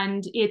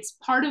 And it's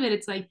part of it,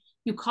 it's like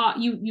you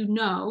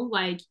know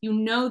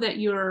that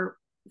you're,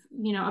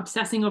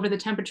 obsessing over the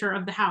temperature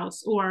of the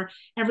house or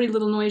every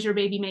little noise your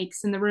baby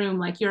makes in the room,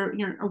 like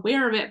you're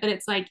aware of it, but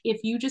it's like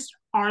if you just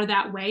are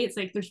that way, it's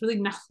like there's really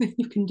nothing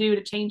you can do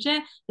to change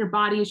it. Your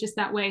body is just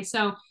that way.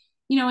 So,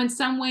 in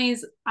some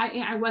ways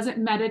I wasn't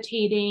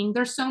meditating.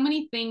 There's so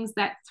many things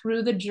that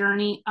through the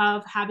journey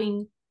of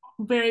having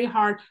very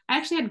hard, I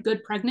actually had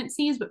good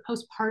pregnancies, but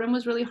postpartum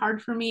was really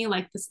hard for me,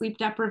 like the sleep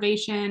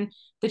deprivation,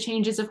 the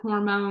changes of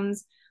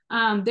hormones.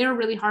 They were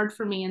really hard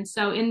for me. And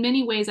so in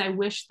many ways, I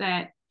wish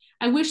that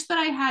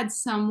I had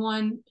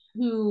someone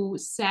who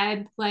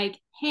said, like,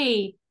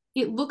 hey,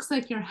 it looks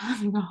like you're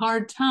having a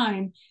hard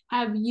time.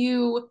 Have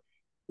you,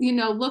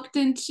 looked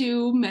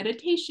into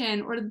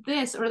meditation or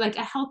this, or like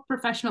a health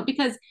professional?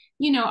 Because,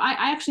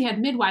 I actually had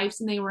midwives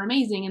and they were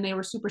amazing and they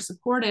were super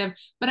supportive,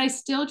 but I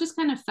still just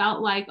kind of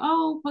felt like,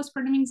 oh,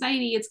 postpartum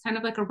anxiety, it's kind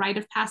of like a rite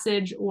of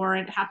passage, or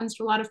it happens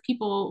to a lot of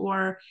people,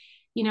 or,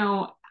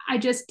 I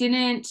just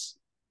didn't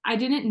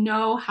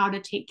know how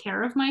to take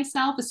care of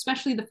myself,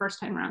 especially the first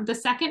time around. The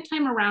second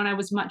time around, I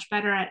was much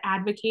better at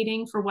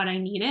advocating for what I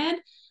needed,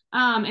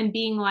 and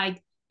being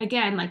like,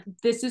 again, like,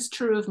 this is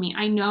true of me.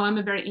 I know I'm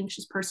a very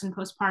anxious person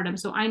postpartum,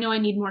 so I know I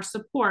need more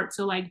support.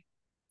 So, like,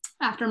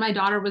 after my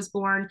daughter was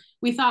born,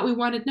 we thought we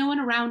wanted no one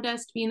around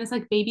us to be in this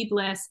like baby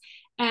bliss.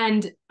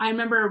 And I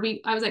remember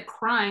I was like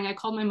crying. I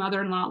called my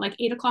mother-in-law like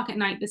 8 o'clock at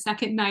night, the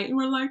second night, and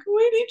we're like,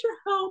 we need your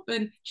help.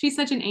 And she's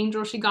such an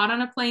angel. She got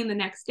on a plane the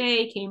next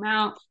day, came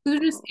out.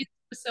 It was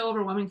so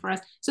overwhelming for us.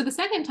 So the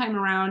second time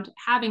around,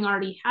 having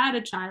already had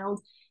a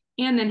child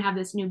and then have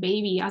this new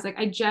baby, I was like,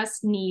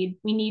 we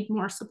need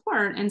more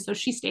support. And so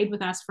she stayed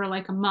with us for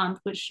like a month,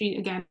 which she,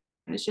 again,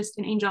 is just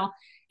an angel.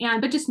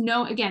 But just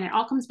know, again, it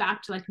all comes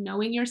back to like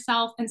knowing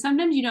yourself. And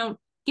sometimes you don't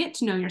get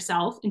to know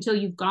yourself until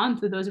you've gone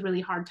through those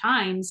really hard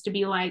times to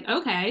be like,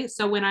 okay,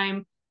 so when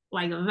I'm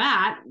like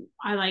that,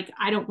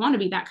 I don't want to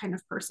be that kind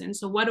of person.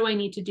 So what do I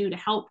need to do to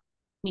help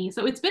me?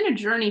 So it's been a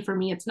journey for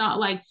me. It's not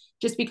like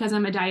just because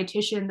I'm a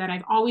dietitian that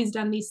I've always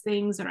done these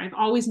things or I've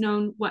always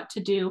known what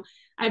to do.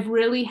 I've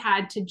really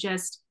had to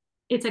just,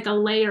 it's like a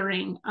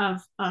layering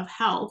of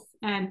health.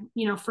 And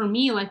for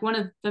me, like one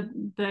of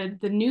the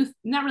new,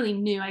 not really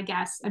new, I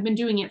guess I've been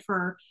doing it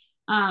for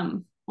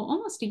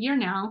almost a year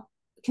now,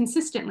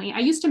 consistently. I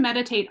used to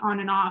meditate on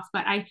and off,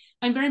 but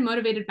I'm very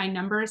motivated by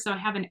numbers. So I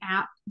have an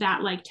app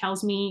that like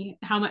tells me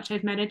how much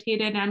I've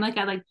meditated, and I'm like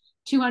at like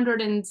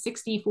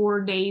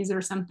 264 days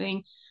or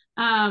something,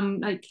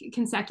 like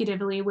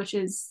consecutively, which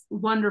is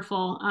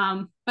wonderful.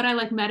 But I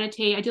like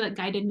meditate. I do like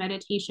guided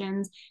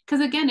meditations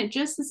because again, it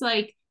just is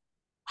like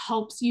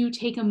helps you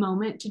take a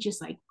moment to just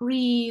like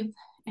breathe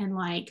and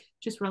like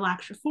just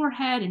relax your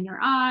forehead and your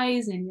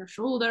eyes and your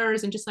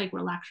shoulders and just like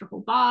relax your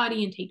whole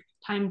body and take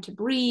time to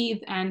breathe.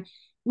 And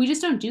we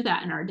just don't do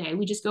that in our day.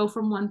 We just go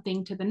from one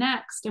thing to the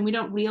next, and we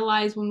don't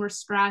realize when we're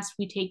stressed.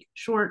 We take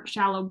short,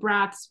 shallow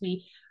breaths.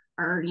 We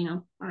are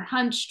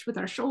hunched with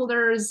our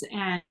shoulders,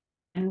 and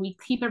we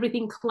keep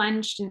everything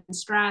clenched and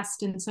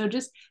stressed. And so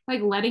just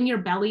like letting your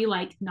belly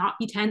like not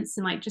be tense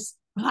and like just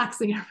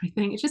relaxing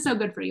everything, it's just so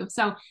good for you.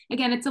 So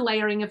again, it's a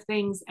layering of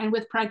things. And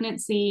with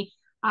pregnancy,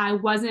 I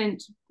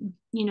wasn't,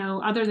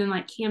 other than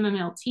like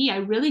chamomile tea, I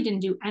really didn't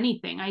do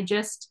anything. I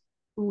just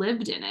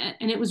lived in it,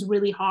 and it was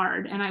really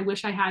hard. And I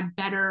wish I had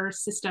better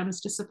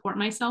systems to support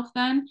myself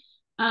then.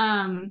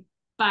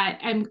 But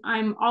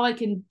I'm all I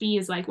can be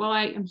is like, well,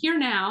 I am here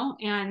now,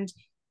 and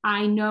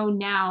I know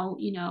now,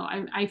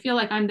 I feel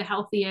like I'm the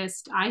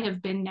healthiest I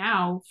have been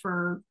now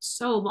for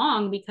so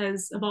long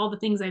because of all the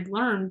things I've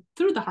learned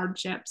through the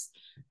hardships.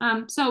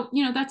 So,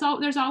 that's all,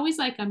 there's always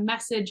like a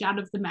message out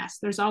of the mess.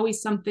 There's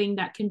always something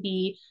that can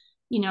be,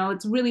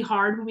 it's really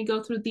hard when we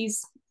go through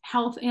these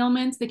health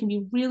ailments. They can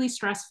be really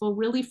stressful,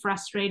 really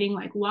frustrating,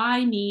 like,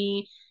 why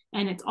me?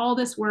 And it's all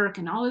this work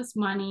and all this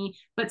money.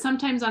 But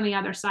sometimes on the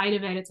other side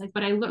of it, it's like,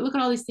 but I look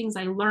at all these things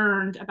I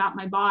learned about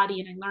my body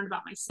and I learned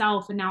about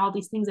myself, and now all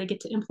these things I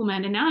get to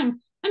implement. And now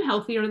I'm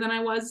healthier than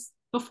I was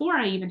before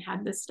I even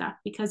had this stuff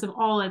because of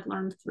all I've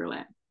learned through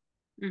it.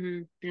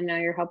 And now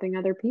you're helping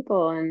other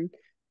people and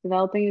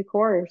developing a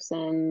course.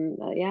 And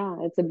yeah,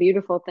 it's a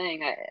beautiful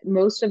thing.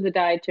 Most of the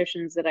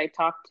dietitians that I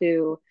talk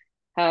to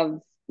have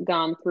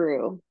gone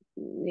through,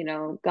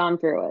 gone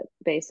through it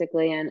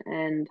basically,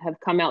 and have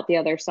come out the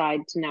other side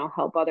to now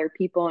help other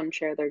people and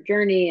share their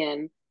journey.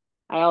 And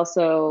I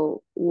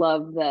also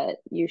love that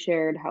you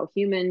shared how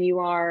human you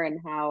are and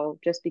how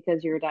just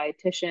because you're a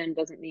dietitian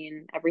doesn't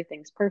mean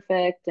everything's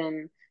perfect.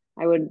 And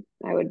I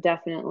would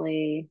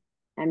definitely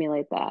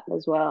emulate that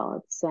as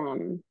well. It's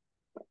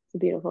a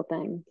beautiful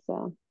thing.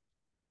 So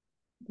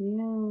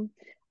yeah.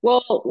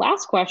 Well,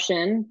 last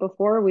question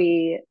before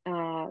we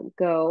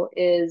go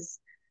is,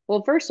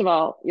 well, first of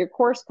all, your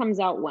course comes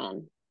out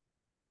when?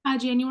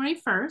 January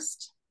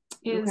 1st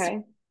is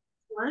Okay.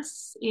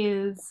 course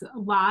is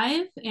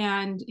live,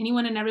 and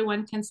anyone and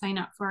everyone can sign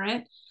up for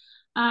it.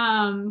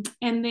 And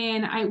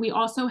then we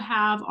also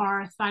have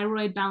our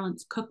thyroid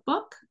balance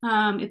cookbook.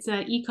 It's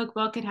an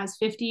e-cookbook. It has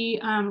 50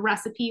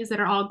 recipes that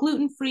are all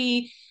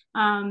gluten-free.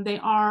 They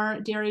are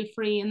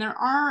dairy-free. And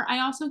I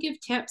also give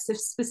tips of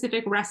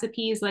specific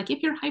recipes, like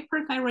if you're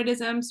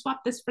hyperthyroidism,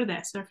 swap this for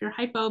this. Or if you're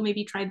hypo,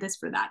 maybe try this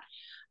for that.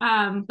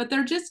 But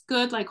they're just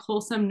good, like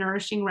wholesome,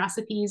 nourishing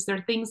recipes.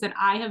 They're things that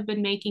I have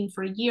been making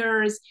for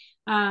years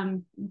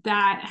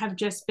that have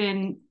just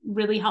been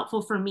really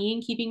helpful for me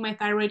in keeping my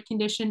thyroid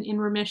condition in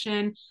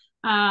remission.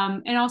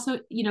 And also,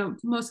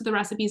 most of the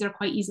recipes are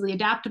quite easily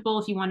adaptable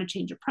if you want to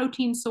change a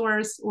protein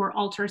source or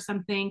alter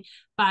something.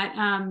 But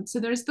so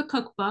there's the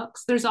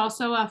cookbooks. There's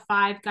also a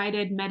 5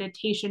 guided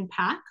meditation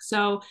pack.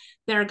 So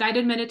there are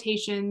guided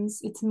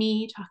meditations. It's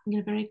me talking in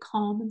a very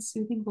calm and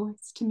soothing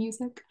voice to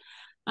music.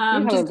 You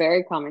have a Just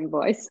very calming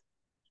voice.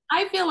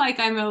 I feel like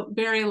I'm a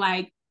very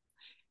like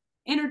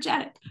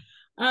energetic.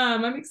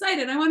 I'm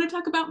excited. I want to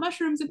talk about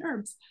mushrooms and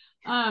herbs.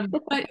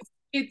 But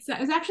it's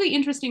actually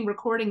interesting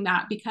recording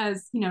that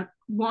because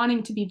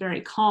wanting to be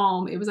very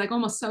calm, it was like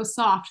almost so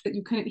soft that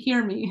you couldn't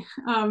hear me.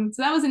 So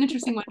that was an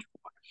interesting one.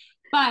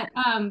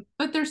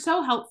 But they're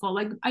so helpful.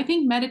 Like I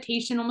think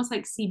meditation, almost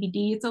like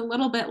CBD, it's a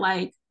little bit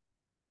like,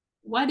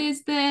 what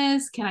is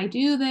this? Can I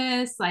do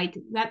this? Like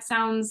that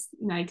sounds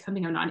like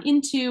something I'm not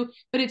into,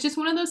 but it's just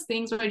one of those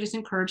things where I just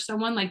encourage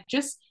someone like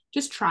just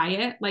try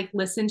it, like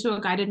listen to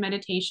a guided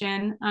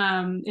meditation.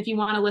 If you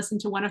want to listen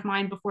to one of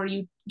mine before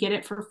you get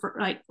it for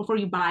like before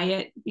you buy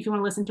it, if you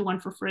want to listen to one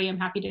for free, I'm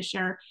happy to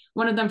share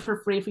one of them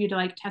for free for you to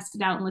like test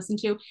it out and listen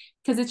to,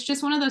 because it's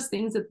just one of those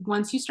things that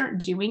once you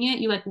start doing it,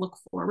 you like look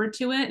forward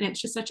to it, and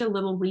it's just such a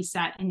little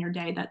reset in your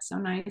day. That's so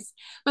nice.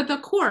 But the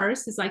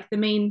course is like the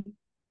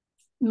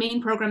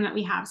main program that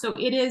we have. So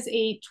it is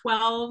a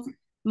 12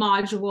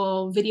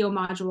 module video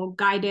module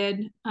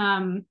guided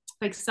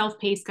like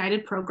self-paced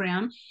guided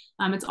program.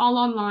 It's all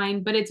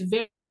online, but it's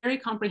very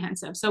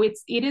comprehensive. So it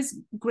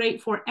is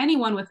great for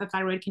anyone with a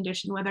thyroid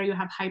condition, whether you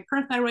have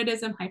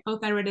hyperthyroidism,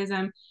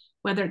 hypothyroidism,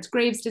 whether it's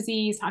Graves'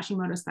 disease,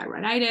 Hashimoto's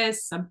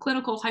thyroiditis,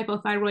 subclinical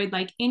hypothyroid,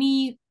 like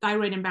any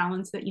thyroid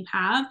imbalance that you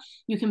have,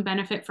 you can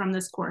benefit from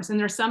this course. And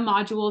there's some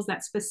modules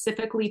that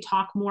specifically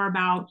talk more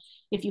about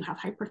if you have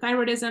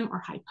hyperthyroidism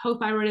or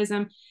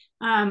hypothyroidism.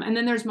 And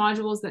then there's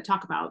modules that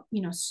talk about,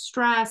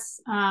 stress,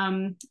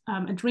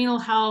 adrenal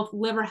health,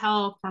 liver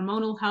health,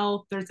 hormonal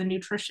health. There's a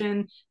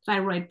nutrition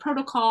thyroid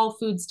protocol,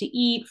 foods to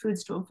eat,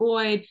 foods to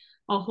avoid,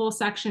 a whole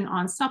section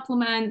on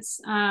supplements.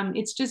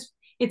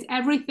 It's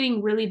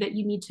everything really that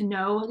you need to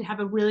know to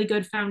have a really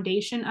good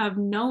foundation of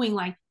knowing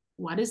like,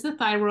 what is the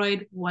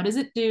thyroid? What does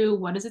it do?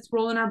 What is its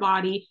role in our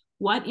body?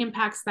 What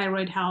impacts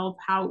thyroid health?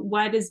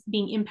 What is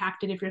being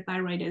impacted if your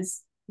thyroid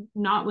is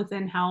not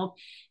within health,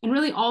 and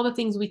really all the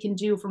things we can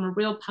do from a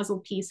real puzzle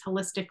piece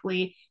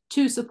holistically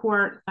to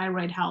support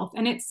thyroid health.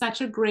 And it's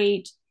such a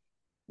great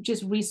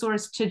just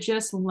resource to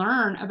just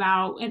learn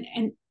about.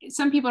 And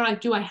some people are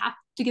like, do I have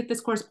to get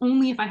this course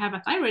only if I have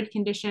a thyroid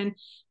condition?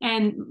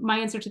 And my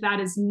answer to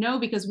that is no,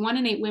 because 1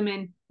 in 8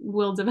 women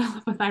will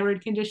develop a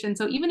thyroid condition.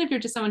 So even if you're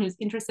just someone who's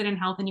interested in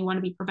health and you want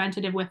to be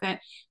preventative with it,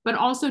 but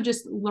also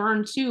just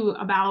learn too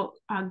about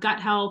gut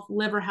health,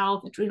 liver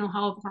health, adrenal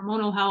health,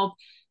 hormonal health,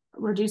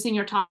 reducing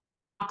your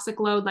toxic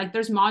load, like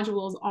there's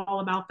modules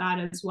all about that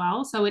as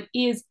well. So it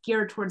is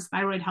geared towards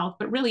thyroid health,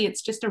 but really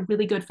it's just a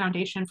really good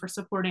foundation for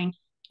supporting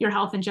your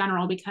health in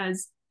general,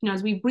 because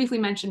as we briefly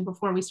mentioned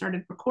before we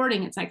started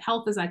recording, it's like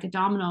health is like a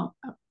domino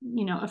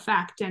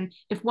effect, and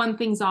if one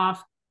thing's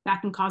off,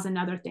 that can cause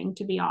another thing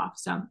to be off.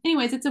 So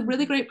anyways, it's a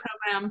really great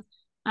program.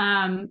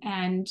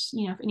 And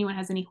if anyone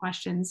has any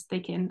questions, they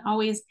can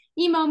always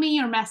email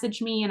me or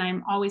message me, and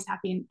I'm always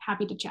happy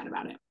to chat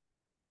about it.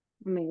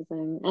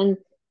 Amazing. And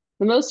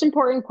the most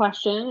important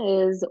question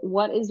is,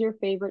 what is your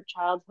favorite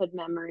childhood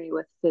memory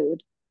with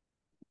food?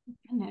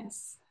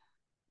 Goodness,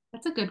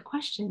 that's a good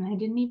question. I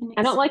didn't even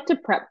I don't like to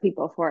prep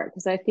people for it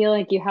because I feel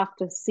like you have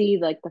to see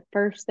like the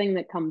first thing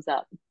that comes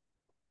up.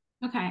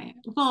 Okay.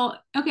 Well,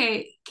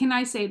 okay. Can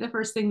I say the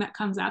first thing that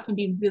comes up and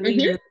be really,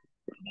 Hmm.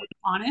 really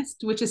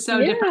honest, which is so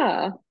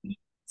different? Yeah.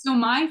 So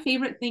my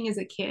favorite thing as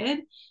a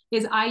kid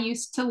is I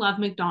used to love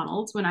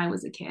McDonald's when I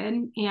was a kid,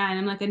 and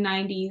I'm like a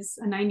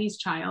 90s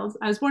child.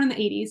 I was born in the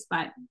 80s,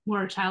 but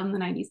more a child in the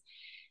 90s.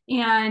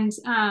 And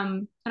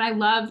I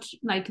loved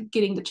like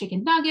getting the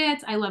chicken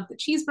nuggets. I loved the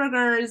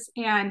cheeseburgers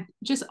and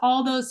just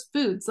all those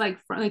foods, like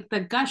the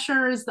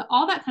gushers,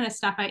 all that kind of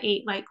stuff I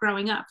ate like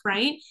growing up,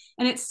 right?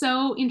 And it's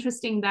so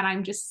interesting that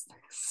I'm just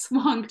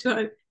swung to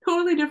a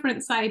totally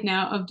different side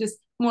now of just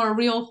more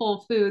real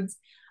whole foods.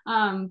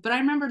 But I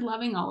remembered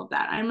loving all of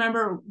that. I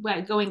remember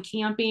like going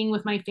camping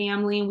with my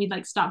family, and we'd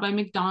like stop by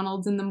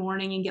McDonald's in the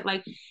morning and get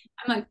like,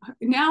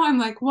 I'm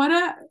like, what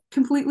a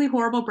completely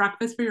horrible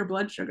breakfast for your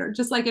blood sugar.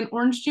 Just like an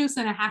orange juice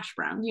and a hash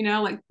brown,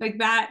 like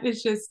that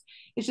is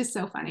it's just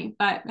so funny.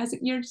 But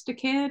you're just a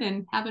kid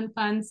and having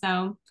fun.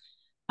 So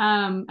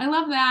I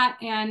love that.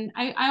 And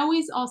I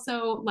always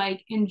also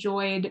like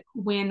enjoyed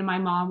when my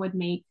mom would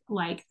make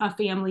like a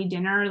family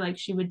dinner. Like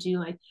she would do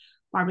like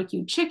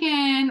barbecue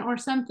chicken or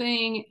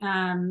something.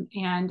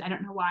 And I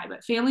don't know why,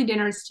 but family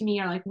dinners to me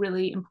are like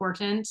really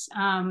important.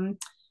 And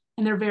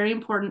they're very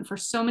important for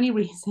so many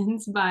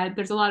reasons, but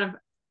there's a lot of,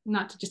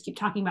 not to just keep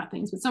talking about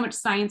things, but so much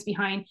science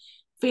behind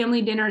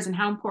family dinners and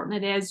how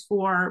important it is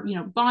for, you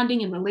know,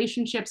 bonding and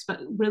relationships, but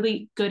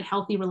really good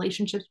healthy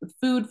relationships with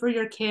food for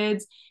your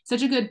kids.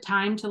 Such a good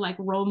time to like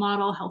role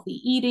model healthy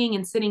eating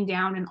and sitting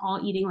down and all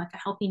eating like a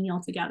healthy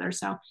meal together.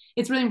 So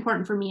it's really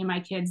important for me and my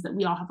kids that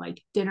we all have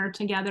like dinner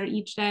together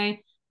each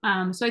day.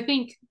 So I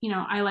think, you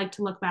know, I like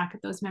to look back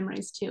at those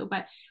memories too.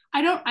 But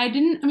I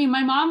mean,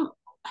 my mom,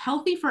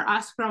 healthy for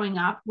us growing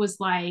up was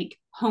like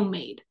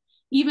homemade,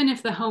 even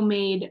if the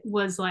homemade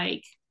was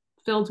like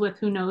filled with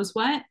who knows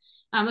what.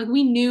 Like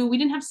we knew we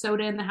didn't have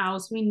soda in the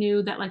house. We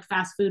knew that like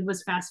fast food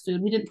was fast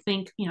food. We didn't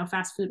think, you know,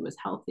 fast food was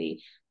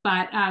healthy.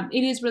 But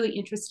it is really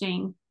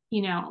interesting,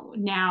 you know,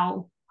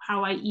 now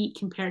how I eat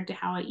compared to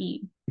how I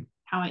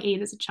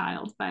ate as a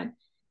child. But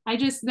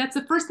that's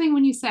the first thing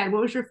when you said,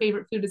 what was your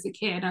favorite food as a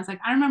kid? And I was like,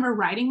 I remember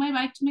riding my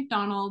bike to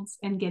McDonald's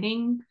and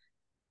getting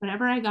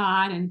whatever I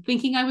got and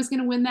thinking I was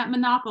going to win that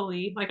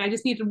Monopoly. Like I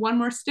just needed one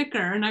more sticker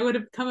and I would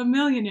have become a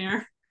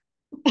millionaire.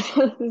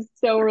 This is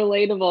so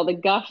relatable. The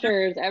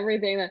gushers,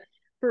 everything, the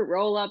fruit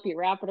roll up, you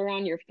wrap it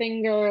around your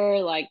finger,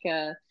 like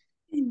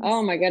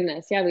oh my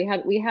goodness. Yeah, we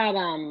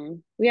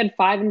had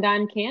five and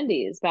dime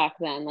candies back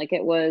then. Like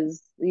it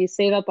was you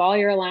save up all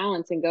your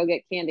allowance and go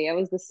get candy. I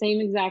was the same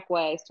exact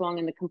way. I swung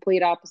in the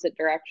complete opposite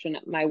direction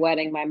at my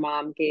wedding. My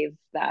mom gave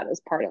that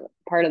as part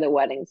of the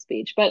wedding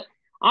speech. But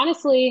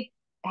honestly,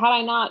 had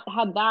I not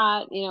had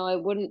that, I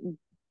wouldn't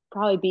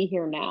probably be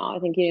here now. I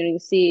think you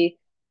see,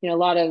 a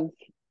lot of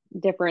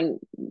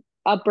different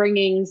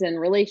upbringings and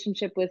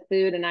relationship with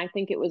food, and I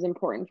think it was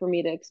important for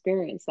me to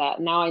experience that.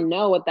 Now I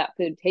know what that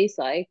food tastes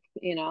like,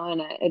 and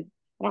I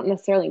don't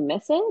necessarily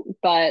miss it,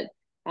 but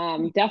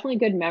definitely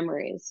good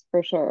memories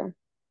for sure.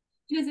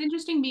 It is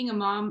interesting being a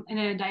mom and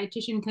a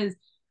dietitian because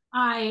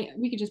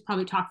we could just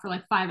probably talk for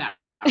like 5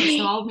 hours.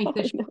 So I'll make Oh,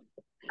 this. no.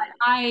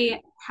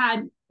 I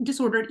had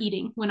disordered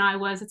eating when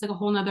it's like a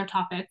whole nother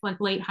topic, like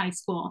late high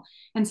school.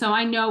 And so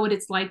I know what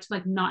it's like to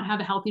like not have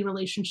a healthy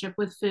relationship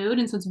with food.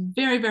 And so it's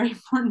very, very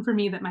important for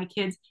me that my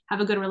kids have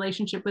a good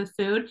relationship with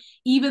food,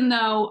 even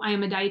though I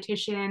am a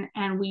dietitian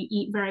and we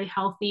eat very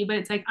healthy. But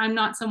it's like, I'm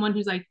not someone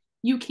who's like,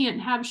 you can't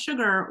have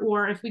sugar.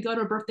 Or if we go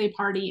to a birthday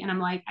party and I'm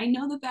like, I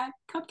know that that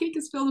cupcake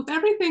is filled with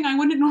everything I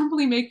wouldn't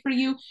normally make for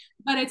you,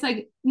 but it's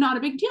like not a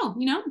big deal.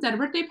 It's at a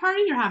birthday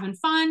party, you're having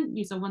fun,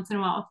 use a once in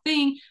a while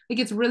thing. Like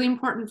it's really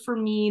important for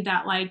me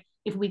that like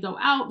if we go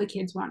out, the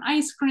kids want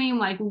ice cream.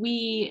 Like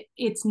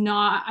it's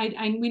not,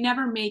 we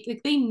never make,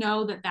 like they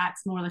know that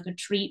that's more like a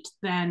treat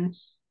than,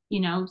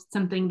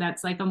 something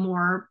that's like a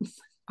more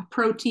a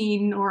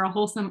protein or a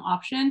wholesome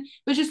option.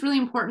 But it's just really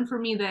important for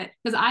me that,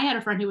 because I had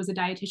a friend who was a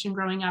dietitian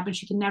growing up and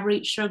she could never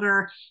eat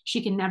sugar.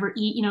 She can never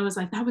eat, it was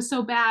like, that was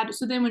so bad.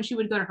 So then when she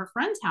would go to her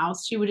friend's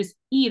house, she would just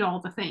eat all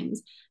the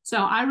things. So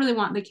I really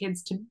want the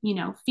kids to,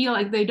 feel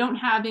like they don't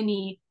have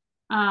any,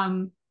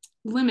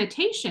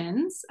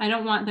 limitations. I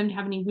don't want them to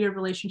have any weird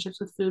relationships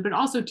with food, but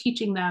also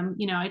teaching them,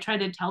 I try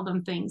to tell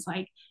them things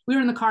like we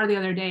were in the car the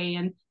other day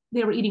and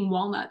they were eating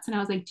walnuts. And I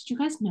was like, did you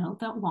guys know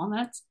that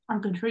walnuts are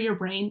good for your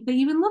brain? They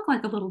even look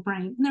like a little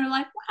brain. And they're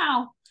like,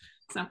 wow.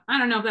 So I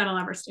don't know if that'll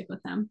ever stick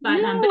with them, but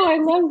No, I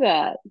love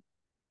that.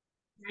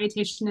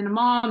 dietitian and a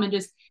mom and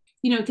just,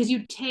 because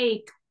you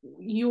take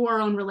your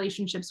own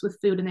relationships with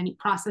food and then you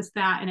process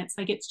that. And it's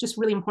like, it's just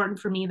really important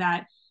for me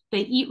that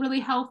they eat really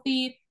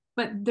healthy,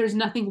 but there's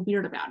nothing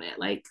weird about it.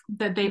 Like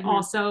that they Hmm.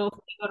 also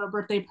go to a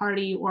birthday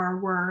party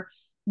or were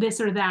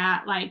this or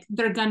that, like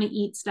they're going to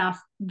eat stuff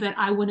that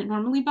I wouldn't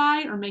normally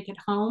buy or make at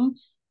home,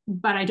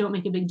 but I don't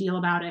make a big deal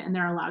about it. And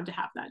they're allowed to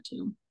have that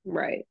too.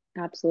 Right.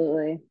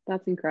 Absolutely.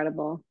 That's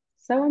incredible.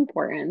 So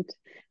important.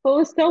 Well, it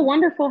was so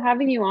wonderful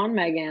having you on,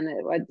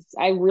 Megan.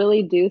 I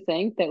really do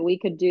think that we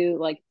could do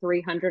like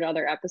 300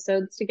 other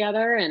episodes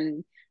together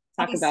and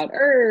talk Yes, about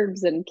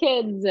herbs and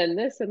kids and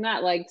this and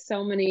that, like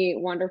so many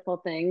wonderful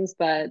things.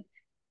 But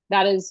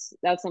that's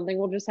something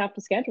we'll just have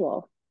to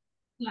schedule.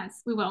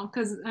 yes, we will,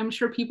 because I'm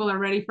sure people are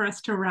ready for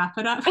us to wrap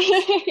it up.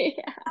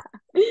 Yeah.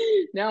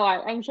 No,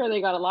 I'm sure they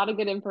got a lot of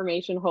good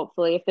information,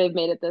 hopefully, if they've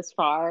made it this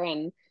far.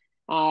 And,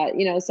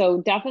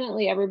 so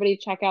definitely everybody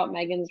check out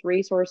Megan's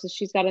resources.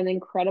 She's got an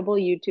incredible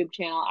YouTube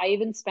channel. I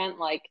even spent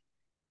like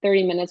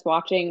 30 minutes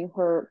watching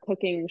her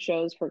cooking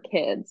shows for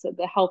kids,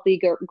 the Healthy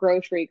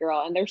Grocery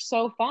Girl, and they're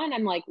so fun.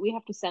 I'm like, we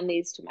have to send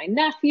these to my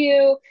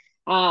nephew.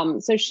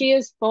 So she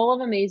is full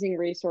of amazing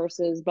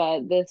resources,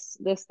 but this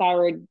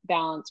thyroid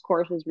balance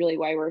course is really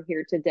why we're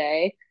here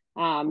today.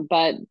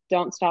 But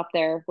don't stop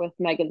there with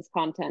Megan's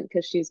content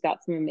because she's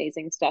got some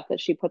amazing stuff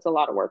that she puts a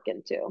lot of work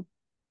into.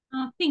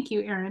 Oh, thank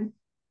you, Erin.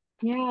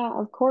 Yeah,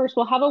 of course.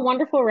 Well, have a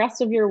wonderful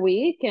rest of your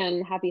week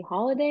and happy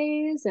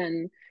holidays.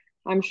 And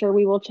I'm sure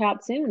we will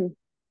chat soon.